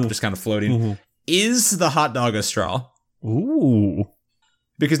top, just kind of floating. Mm-hmm. Is the hot dog a straw? Ooh.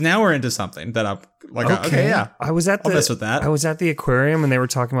 Because now we're into something that I'm like, okay, yeah. I'll mess with that. I was at the aquarium and they were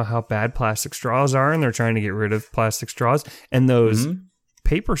talking about how bad plastic straws are and they're trying to get rid of plastic straws. And those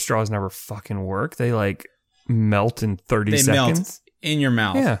paper straws never fucking work. They like melt in 30 seconds. Melt in your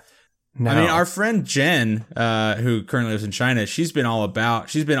mouth. Yeah. No. I mean, our friend Jen, who currently lives in China, she's been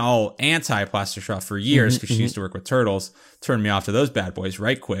all anti-plastic straw for years because she used to work with turtles. Turned me off to those bad boys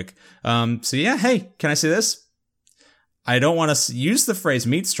right quick. So yeah, hey, can I say this? I don't want to use the phrase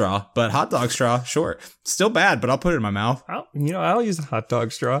meat straw, but hot dog straw, sure. Still bad, but I'll put it in my mouth. I'll use a hot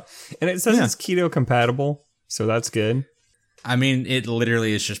dog straw. And it says it's keto compatible, so that's good. I mean, it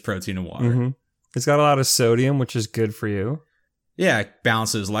literally is just protein and water. It's got a lot of sodium, which is good for you. Yeah, it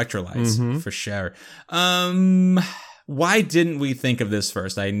balances electrolytes for sure. Why didn't we think of this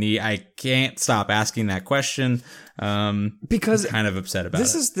first? I can't stop asking that question. Because I'm kind of upset about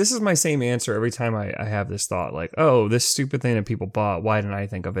this it. This is my same answer every time I have this thought, like, oh, this stupid thing that people bought. Why didn't I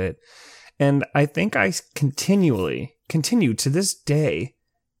think of it? And I think I continue to this day.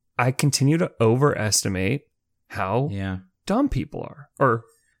 I continue to overestimate how dumb people are, or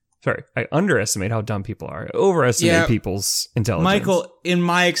sorry, I underestimate how dumb people are. I overestimate people's intelligence. Michael, in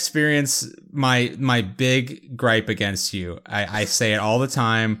my experience, my big gripe against you, I say it all the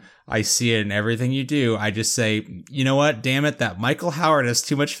time. I see it in everything you do. I just say, you know what? Damn it, that Michael Howard has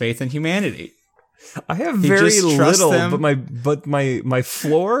too much faith in humanity. I have very little, but my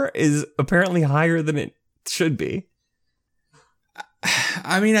floor is apparently higher than it should be.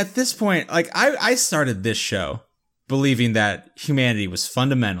 I mean, at this point, like I started this show believing that humanity was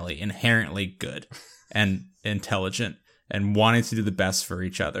fundamentally, inherently good and intelligent and wanting to do the best for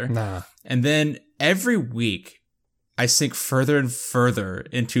each other. Nah. And then every week, I sink further and further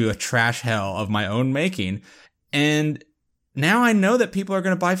into a trash hell of my own making. And now I know that people are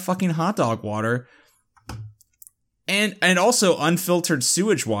going to buy fucking hot dog water and also unfiltered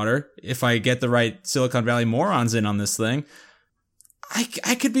sewage water if I get the right Silicon Valley morons in on this thing.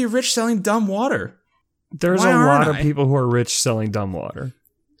 I could be rich selling dumb water. There's a lot of people who are rich selling dumb water.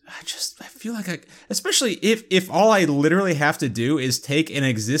 I feel like especially if all I literally have to do is take an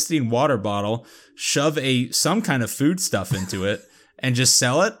existing water bottle, shove some kind of food stuff into it, and just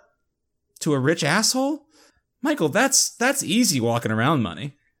sell it to a rich asshole. Michael, that's easy walking around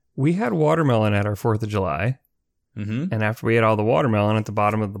money. We had watermelon at our 4th of July. And after we ate all the watermelon at the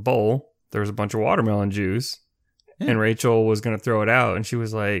bottom of the bowl, there was a bunch of watermelon juice. Yeah. And Rachel was going to throw it out. And she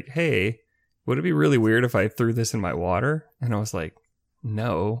was like, hey, would it be really weird if I threw this in my water? And I was like,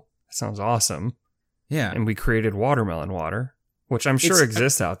 no, that sounds awesome. Yeah. And we created watermelon water, which I'm sure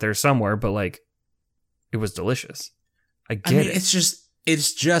exists out there somewhere, but like, it was delicious. I mean, it.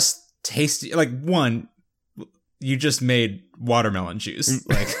 It's just tasty. Like, one, you just made watermelon juice.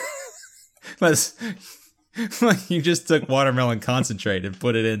 Like, you just took watermelon concentrate and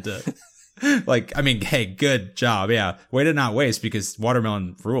put it into, like, I mean, hey, good job. Yeah. Way to not waste, because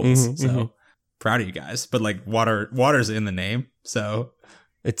watermelon rules. Proud of you guys. But like, water's in the name. So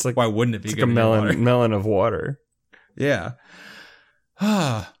it's like, why wouldn't it be good? Like a melon of water. Yeah.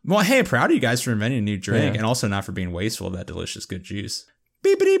 Well, hey, proud of you guys for inventing a new drink, and also not for being wasteful of that delicious good juice.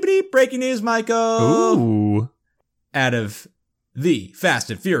 Beep, breaking news, Michael. Ooh. Out of the Fast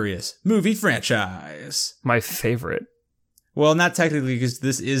and Furious movie franchise. My favorite. Well, not technically, because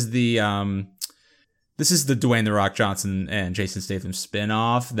this is the Dwayne "The Rock" Johnson and Jason Statham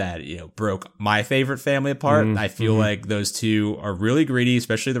spinoff that, broke my favorite family apart. I feel like those two are really greedy,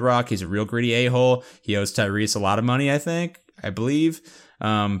 especially The Rock. He's a real greedy a-hole. He owes Tyrese a lot of money, I believe.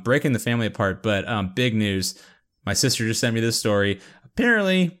 Breaking the family apart. But big news. My sister just sent me this story.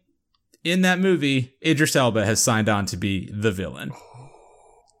 Apparently, in that movie, Idris Elba has signed on to be the villain.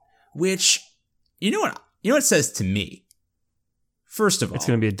 Which, you know what it says to me? First of all, it's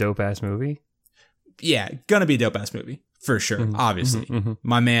going to be a dope-ass movie. Yeah, gonna be a dope-ass movie. For sure, obviously.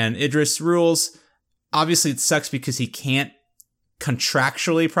 My man, Idris rules. Obviously, it sucks because he can't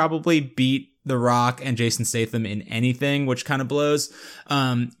contractually probably beat The Rock and Jason Statham in anything, which kind of blows.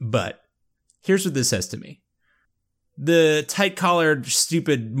 But here's what this says to me. The tight-collared,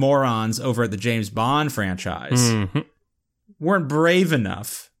 stupid morons over at the James Bond franchise weren't brave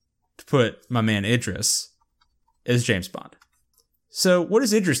enough to put my man Idris as James Bond. So what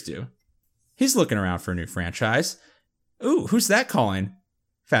does Idris do? He's looking around for a new franchise. Ooh, who's that calling?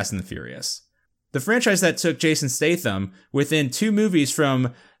 Fast and the Furious. The franchise that took Jason Statham within 2 movies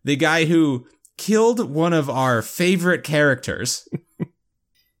from the guy who killed one of our favorite characters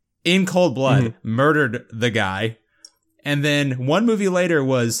in cold blood, murdered the guy, and then 1 movie later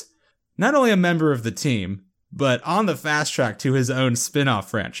was not only a member of the team, but on the fast track to his own spin-off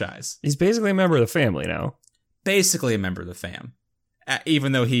franchise. He's basically a member of the family now. Basically a member of the fam.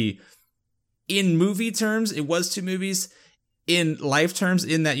 Even though in movie terms, it was 2 movies. In life terms,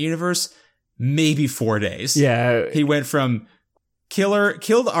 in that universe, maybe 4 days. Yeah. He went from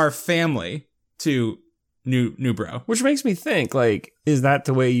killed our family to new bro. Which makes me think, like, is that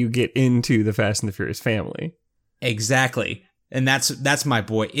the way you get into the Fast and the Furious family? Exactly. And that's my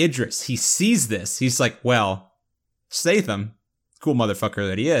boy Idris. He sees this. He's like, well, Statham, cool motherfucker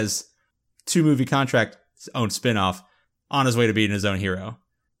that he is, 2-movie contract, his own spinoff, on his way to being his own hero.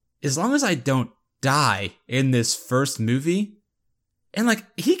 As long as I don't die in this first movie, and like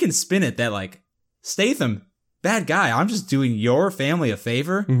he can spin it that like Statham, bad guy, I'm just doing your family a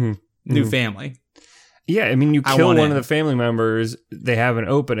favor. New family. Yeah, I mean, you kill one of the family members, they have an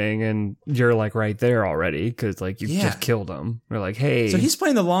opening, and you're like right there already because like you just killed them. They're like, hey. So he's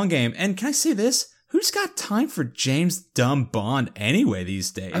playing the long game. And can I say this? Who's got time for James Dumb Bond anyway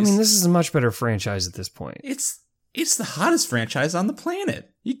these days? I mean, this is a much better franchise at this point. It's the hottest franchise on the planet.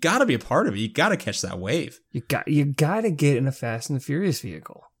 You got to be a part of it. You got to catch that wave. You got to get in a Fast and the Furious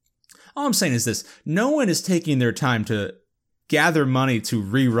vehicle. All I'm saying is this: no one is taking their time to gather money to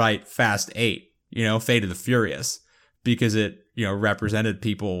rewrite Fast 8. Fate of the Furious, because it, represented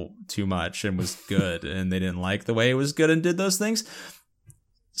people too much and was good and they didn't like the way it was good and did those things.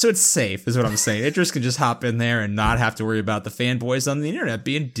 So it's safe, is what I'm saying. Idris can just hop in there and not have to worry about the fanboys on the internet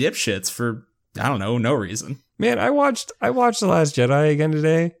being dipshits for, I don't know, no reason. Man, I watched The Last Jedi again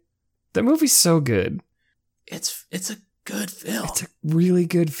today. That movie's so good. It's a good film. It's a really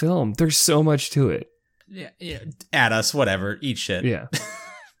good film. There's so much to it. Yeah, at us, whatever, eat shit. Yeah.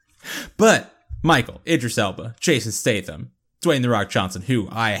 But Michael, Idris Elba, Jason Statham, Dwayne The Rock Johnson, who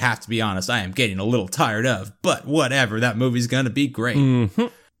I have to be honest, I am getting a little tired of, but whatever, that movie's gonna be great. Mm-hmm.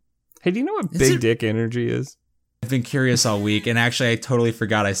 Hey, do you know what big dick energy is? I've been curious all week, and actually I totally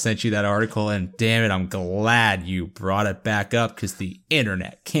forgot I sent you that article, and damn it, I'm glad you brought it back up, because the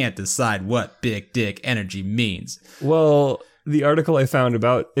internet can't decide what big dick energy means. Well, the article I found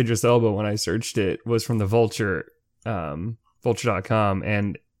about Idris Elba when I searched it was from the Vulture, vulture.com,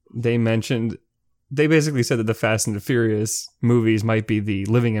 and they basically said that the Fast and the Furious movies might be the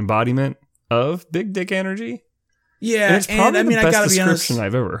living embodiment of big dick energy. Yeah, and it's probably the best description honest,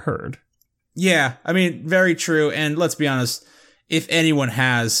 I've ever heard. Yeah, I mean, very true. And let's be honest, if anyone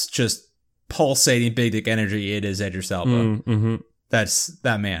has just pulsating big dick energy, it is Idris Elba. Mm-hmm.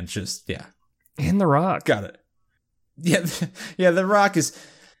 That man, just, yeah. And The Rock. Got it. Yeah, The Rock is...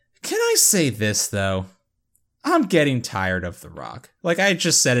 Can I say this, though? I'm getting tired of The Rock. Like, I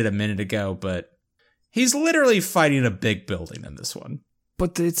just said it a minute ago, but he's literally fighting a big building in this one.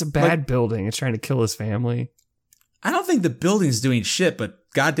 But it's a bad building. It's trying to kill his family. I don't think the building's doing shit, but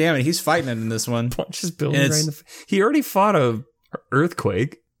goddamn it, he's fighting it in this one. Punches building right in the... He already fought a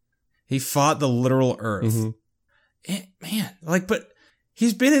earthquake. He fought the literal earth. Mm-hmm. Man, but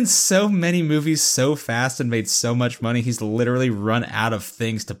he's been in so many movies so fast and made so much money, he's literally run out of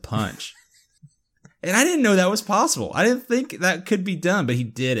things to punch. And I didn't know that was possible. I didn't think that could be done, but he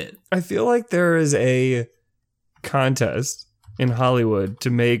did it. I feel like there is a contest in Hollywood to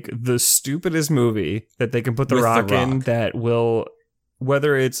make the stupidest movie that they can put The Rock in that will,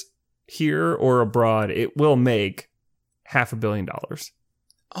 whether it's here or abroad, it will make $500 million.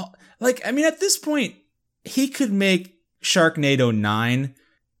 Oh, at this point, he could make Sharknado 9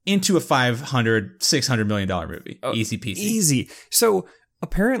 into a $600 million movie. Easy peasy. Easy. So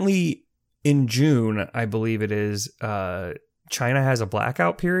apparently in June, I believe it is, China has a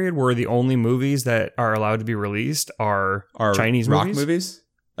blackout period where the only movies that are allowed to be released are Chinese rock movies.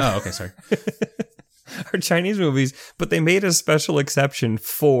 Oh, okay, sorry. Are Chinese movies, but they made a special exception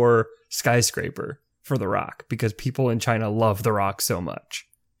for Skyscraper for The Rock because people in China love The Rock so much.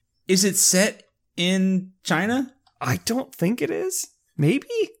 Is it set in China? I don't think it is. Maybe?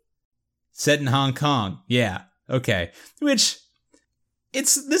 Set in Hong Kong. Yeah. Okay. Which...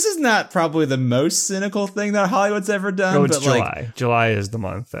 This is not probably the most cynical thing that Hollywood's ever done. No, it's July. July is the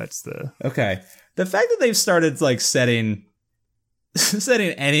month. That's the... Okay. The fact that they've started, setting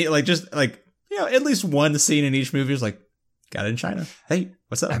any, at least one scene in each movie is got it in China. Hey,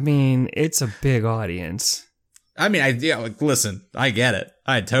 what's up? I mean, it's a big audience. I mean, listen, I get it.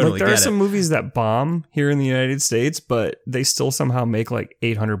 I totally get it. There are some movies that bomb here in the United States, but they still somehow make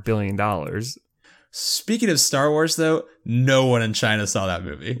 $800 billion. Speaking of Star Wars, though, no one in China saw that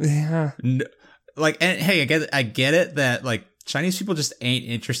movie. Yeah. No, and hey, I get it that Chinese people just ain't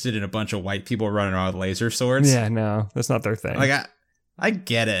interested in a bunch of white people running around with laser swords. Yeah, no, that's not their thing. I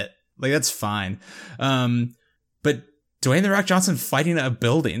get it. That's fine. But Dwayne The Rock Johnson fighting a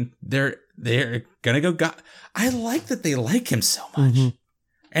building, they're gonna go. I like that they like him so much,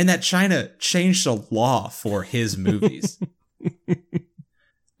 and that China changed the law for his movies.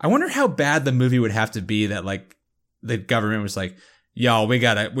 I wonder how bad the movie would have to be that the government was like, y'all, we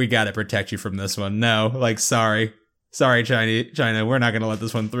gotta protect you from this one. No, sorry, China, we're not gonna let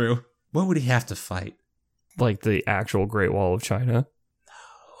this one through. What would he have to fight? Like the actual Great Wall of China.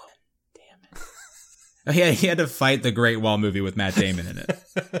 Oh, yeah, he had to fight the Great Wall movie with Matt Damon in it.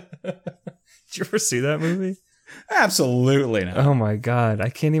 Did you ever see that movie? Absolutely not. Oh my god, I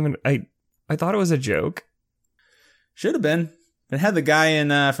can't even. I thought it was a joke. Should have been. It had the guy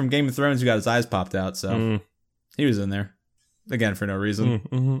in from Game of Thrones who got his eyes popped out, so he was in there again for no reason.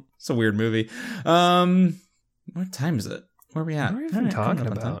 Mm-hmm. It's a weird movie. What time is it? Where are we at? What are we even talking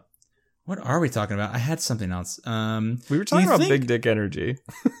about? What are we talking about? I had something else. We were talking about big dick energy.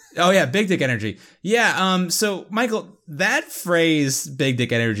 Oh yeah, big dick energy. Yeah. So Michael, that phrase "big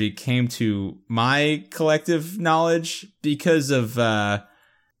dick energy" came to my collective knowledge because of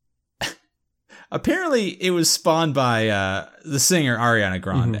apparently it was spawned by the singer Ariana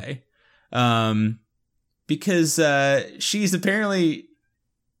Grande, because she's apparently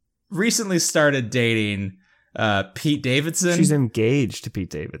recently started dating Pete Davidson. She's engaged to Pete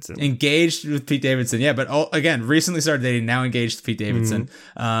Davidson. Engaged with Pete Davidson, yeah, but again, recently started dating, now engaged to Pete Davidson.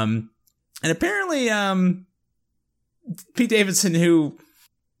 And apparently, Pete Davidson, who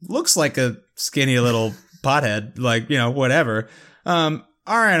looks like a skinny little pothead, like, you know, whatever,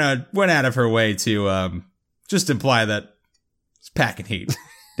 Ariana went out of her way to just imply that it's packing heat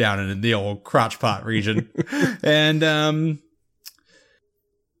down in the old crotch pot region. And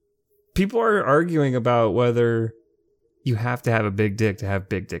people are arguing about whether you have to have a big dick to have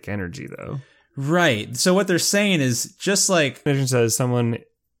big dick energy, though. Right. So what they're saying is just like... Definition says someone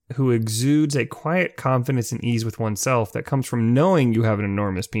who exudes a quiet confidence and ease with oneself that comes from knowing you have an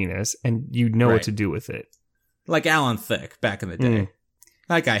enormous penis and you know what to do with it. Like Alan Thicke back in the day.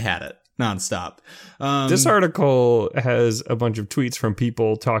 That guy had it nonstop. This article has a bunch of tweets from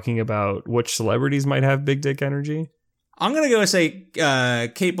people talking about which celebrities might have big dick energy. I'm going to go say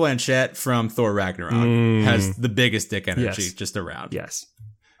Cate Blanchett from Thor Ragnarok has the biggest dick energy just around. Yes,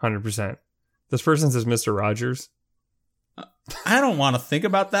 100%. This person says Mr. Rogers. I don't want to think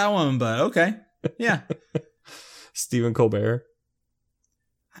about that one, but okay. Yeah. Stephen Colbert.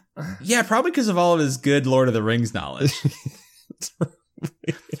 Yeah, probably because of all of his good Lord of the Rings knowledge.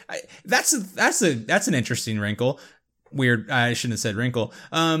 That's an interesting wrinkle. Weird. I shouldn't have said wrinkle.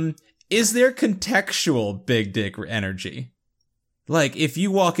 Is there contextual big dick energy? Like, if you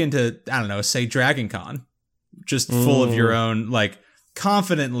walk into, I don't know, say Dragon Con, just full of your own, like,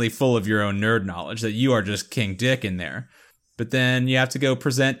 confidently full of your own nerd knowledge that you are just king dick in there. But then you have to go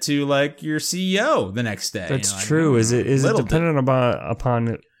present to, like, your CEO the next day. That's like, true. Is it dependent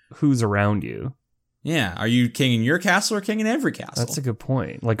upon who's around you? Yeah. Are you king in your castle or king in every castle? That's a good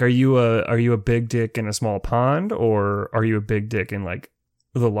point. Like, are you a big dick in a small pond, or are you a big dick in, like,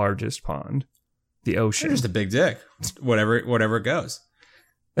 the largest pond, the ocean? You're just a big dick. Whatever it goes.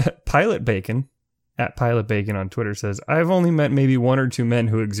 Pilot Bacon, at Pilot Bacon on Twitter, says, I've only met maybe one or two men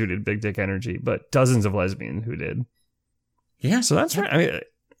who exuded big dick energy, but dozens of lesbians who did. Yeah. So that's right. I mean,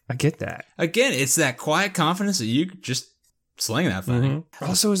 I get that. Again, it's that quiet confidence that you could just sling that thing.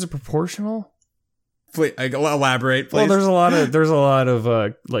 Also, is it proportional? Please, elaborate, please. Well, there's a lot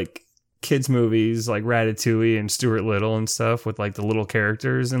of like kids movies like Ratatouille and Stuart Little and stuff with like the little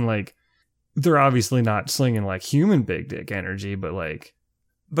characters, and like they're obviously not slinging like human big dick energy, but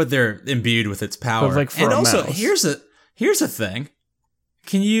they're imbued with its power. But like for and a also, mouse. here's a thing: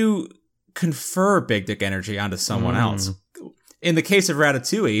 can you confer big dick energy onto someone else? In the case of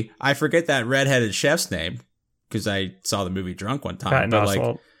Ratatouille, I forget that redheaded chef's name because I saw the movie drunk one time. Patton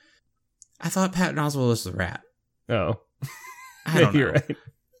Oswalt. I thought Patton Oswalt was the rat. Oh, I don't know. You're right.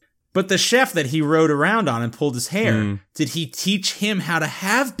 But the chef that he rode around on and pulled his hair, did he teach him how to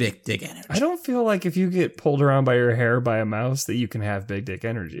have big dick energy? I don't feel like if you get pulled around by your hair by a mouse that you can have big dick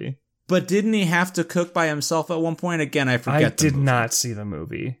energy. But didn't he have to cook by himself at one point? Again, I forget. I did not see the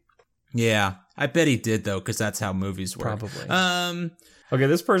movie. Yeah, I bet he did though, because that's how movies work. Probably. Okay,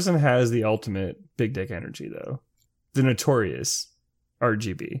 this person has the ultimate big dick energy though. The notorious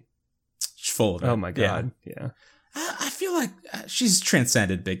RGB. She's full of it. Oh my god. Yeah. I feel like she's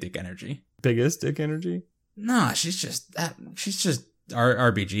transcended big dick energy. Biggest dick energy? Nah, she's just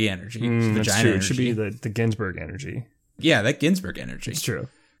RBG energy. That's true. It should be the Ginsburg energy. Yeah, that Ginsburg energy. It's true.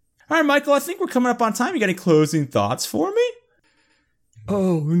 All right, Michael, I think we're coming up on time. You got any closing thoughts for me?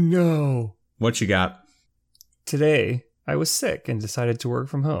 Oh, no. What you got? Today, I was sick and decided to work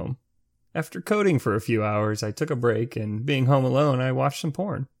from home. After coding for a few hours, I took a break, and being home alone, I watched some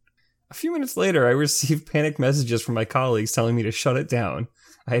porn. A few minutes later, I received panicked messages from my colleagues telling me to shut it down.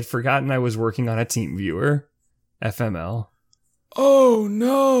 I had forgotten I was working on a team viewer. FML. Oh,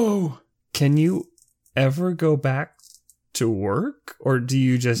 no. Can you ever go back to work? Or do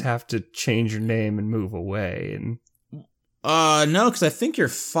you just have to change your name and move away? And No, because I think you're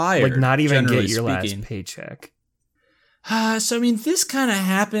fired. Like, not even generally get your speaking. last paycheck. So I mean, this kind of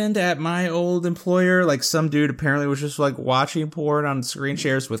happened at my old employer. Like, some dude apparently was just like watching porn on screen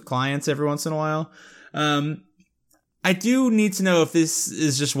shares with clients every once in a while. I do need to know if this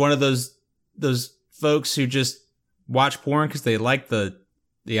is just one of those folks who just watch porn because they like the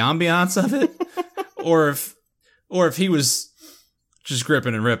ambiance of it, or if he was just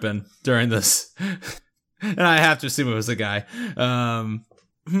gripping and ripping during this. And I have to assume it was a guy.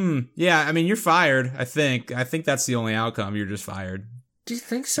 Yeah, I mean, you're fired, I think that's the only outcome. You're just fired. Do you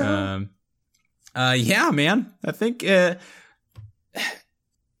think so? Yeah, man. I think, yeah,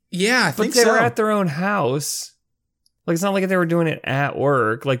 I think so. But they were at their own house. Like, it's not like they were doing it at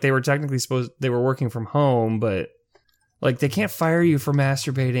work. Like, they were technically they were working from home, but, like, they can't fire you for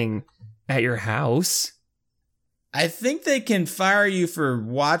masturbating at your house. I think they can fire you for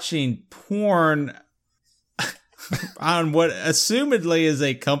watching porn on what assumedly is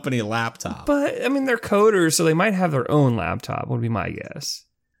a company laptop. But, I mean, they're coders, so they might have their own laptop, would be my guess.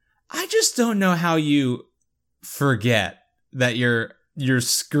 I just don't know how you forget that your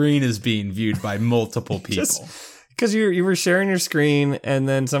screen is being viewed by multiple people. Because you were sharing your screen, and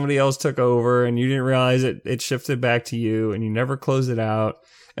then somebody else took over, and you didn't realize it shifted back to you, and you never closed it out,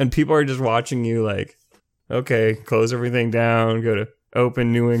 and people are just watching you like, okay, close everything down, go to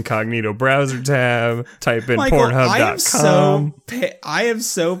open new incognito browser tab, type in Pornhub.com. I am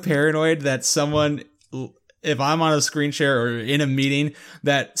so paranoid that someone, if I'm on a screen share or in a meeting,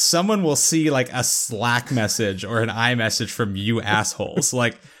 that someone will see like a Slack message or an iMessage from you assholes.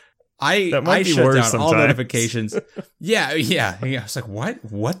 Like, I shut down all notifications. Yeah. I was like,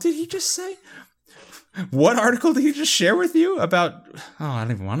 what did he just say? What article did he just share with you about? Oh, I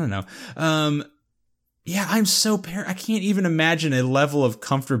don't even want to know. Yeah, I'm so I can't even imagine a level of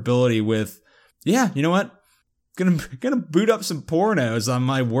comfortability with, yeah, you know what? Gonna boot up some pornos on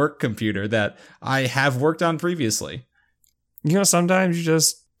my work computer that I have worked on previously. You know, sometimes you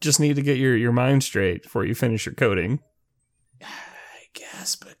just need to get your mind straight before you finish your coding. I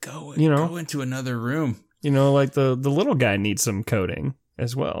guess, but go into another room. You know, like the little guy needs some coding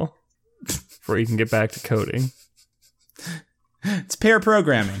as well before you can get back to coding. It's pair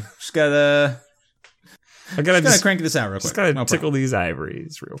programming. Just gotta crank this out real quick. Just gotta tickle these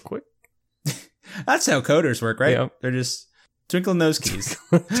ivories real quick. That's how coders work, right? Yep. They're just twinkling those keys.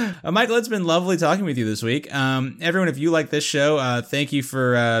 Michael, it's been lovely talking with you this week. Everyone, if you like this show, thank you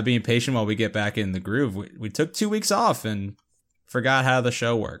for being patient while we get back in the groove. We took 2 weeks off and forgot how the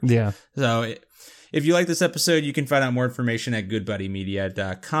show worked. Yeah. So if you like this episode, you can find out more information at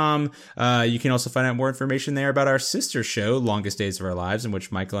goodbuddymedia.com. You can also find out more information there about our sister show, Longest Days of Our Lives, in which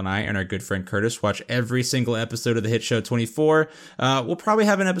Michael and I and our good friend Curtis watch every single episode of the hit show 24. We'll probably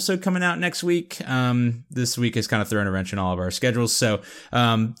have an episode coming out next week. This week has kind of thrown a wrench in all of our schedules. So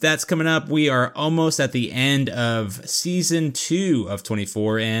that's coming up. We are almost at the end of season 2 of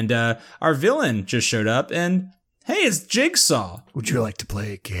 24, and our villain just showed up, and hey, it's Jigsaw. Would you like to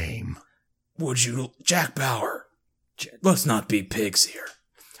play a game? Would you, Jack Bauer? Let's not be pigs here.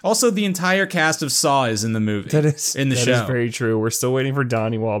 Also, the entire cast of Saw is in the movie. That is in the show. That is very true. We're still waiting for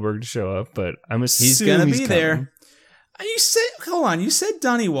Donnie Wahlberg to show up, but I'm assuming he's gonna be coming. there. Hold on. You said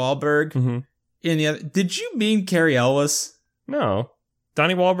Donnie Wahlberg in the other. Did you mean Cary Elwes? No,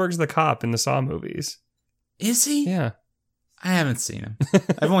 Donnie Wahlberg's the cop in the Saw movies. Is he? Yeah, I haven't seen him.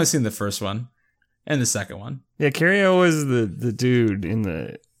 I've only seen the first one and the second one. Yeah, Cary Elwes is the dude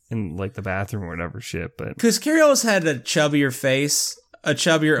in like the bathroom or whatever shit, but because Cary Elwes had a chubbier face, a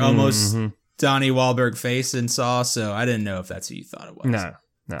chubbier almost Donnie Wahlberg face in Saw, so I didn't know if that's who you thought it was. No.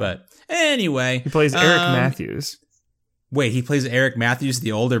 But anyway, he plays Eric Matthews. Wait, he plays Eric Matthews,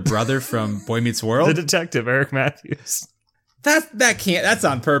 the older brother from Boy Meets World? The detective, Eric Matthews. That's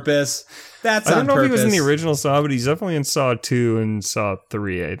on purpose. I don't know if he was in the original Saw, but he's definitely in Saw 2 and Saw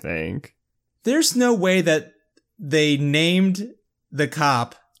 3, I think. There's no way that they named the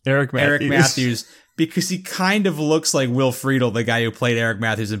cop Eric Matthews because he kind of looks like Will Friedle, the guy who played Eric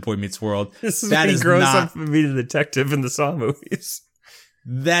Matthews in Boy Meets World. This is when he grows up to be the detective in the Saw movies.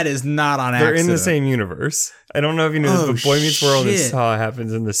 That is not on accident. They're in the same universe. I don't know if you know this, but Boy Meets World and Saw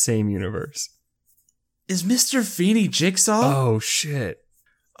happens in the same universe. Is Mr. Feeney Jigsaw? Oh, shit.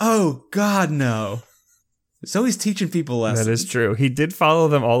 Oh, God, no. So he's teaching people lessons. That is true. He did follow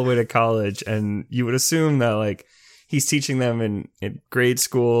them all the way to college, and you would assume that, like, he's teaching them in grade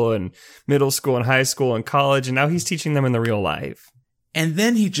school and middle school and high school and college, and now he's teaching them in the real life. And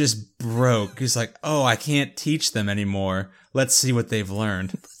then he just broke. He's like, oh, I can't teach them anymore. Let's see what they've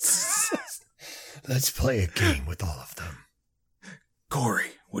learned. Let's play a game with all of them.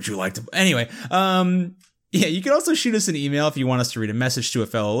 Corey, would you like to... Anyway, Yeah, you can also shoot us an email if you want us to read a message to a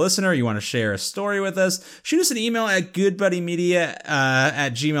fellow listener, you want to share a story with us. Shoot us an email at goodbuddymedia at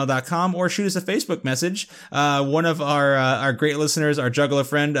gmail.com, or shoot us a Facebook message. One of our great listeners, our juggler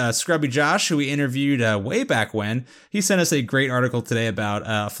friend, Scrubby Josh, who we interviewed way back when, he sent us a great article today about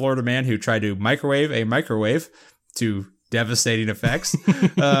a Florida man who tried to microwave a microwave to devastating effects.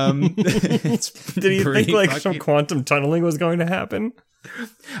 Did he think like some quantum tunneling was going to happen?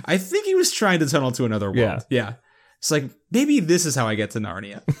 I think he was trying to tunnel to another world. Yeah. It's like, maybe this is how I get to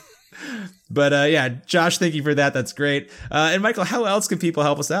Narnia. But yeah, Josh, thank you for that. That's great. And Michael, how else can people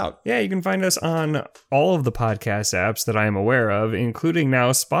help us out? Yeah, you can find us on all of the podcast apps that I am aware of, including now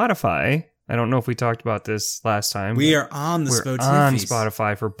Spotify. I don't know if we talked about this last time. We are on the We're on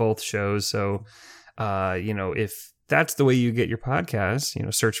Spotify for both shows. So, if that's the way you get your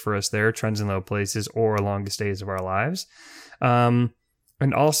podcasts, search for us there, Trends in Low Places or Longest Days of Our Lives.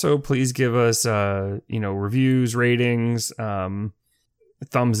 And also, please give us, reviews, ratings,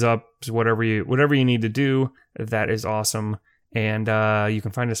 thumbs up, whatever you need to do. That is awesome. And you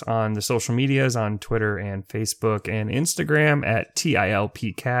can find us on the social medias on Twitter and Facebook and Instagram at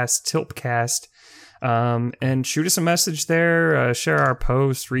TILPcast. And shoot us a message there. Share our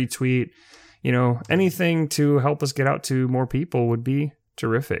posts, retweet. Anything to help us get out to more people would be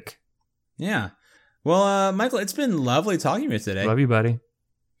terrific. Yeah. Well, Michael, it's been lovely talking to you today. Love you, buddy.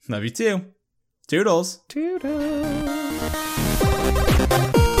 Love you too. Toodles. Toodles.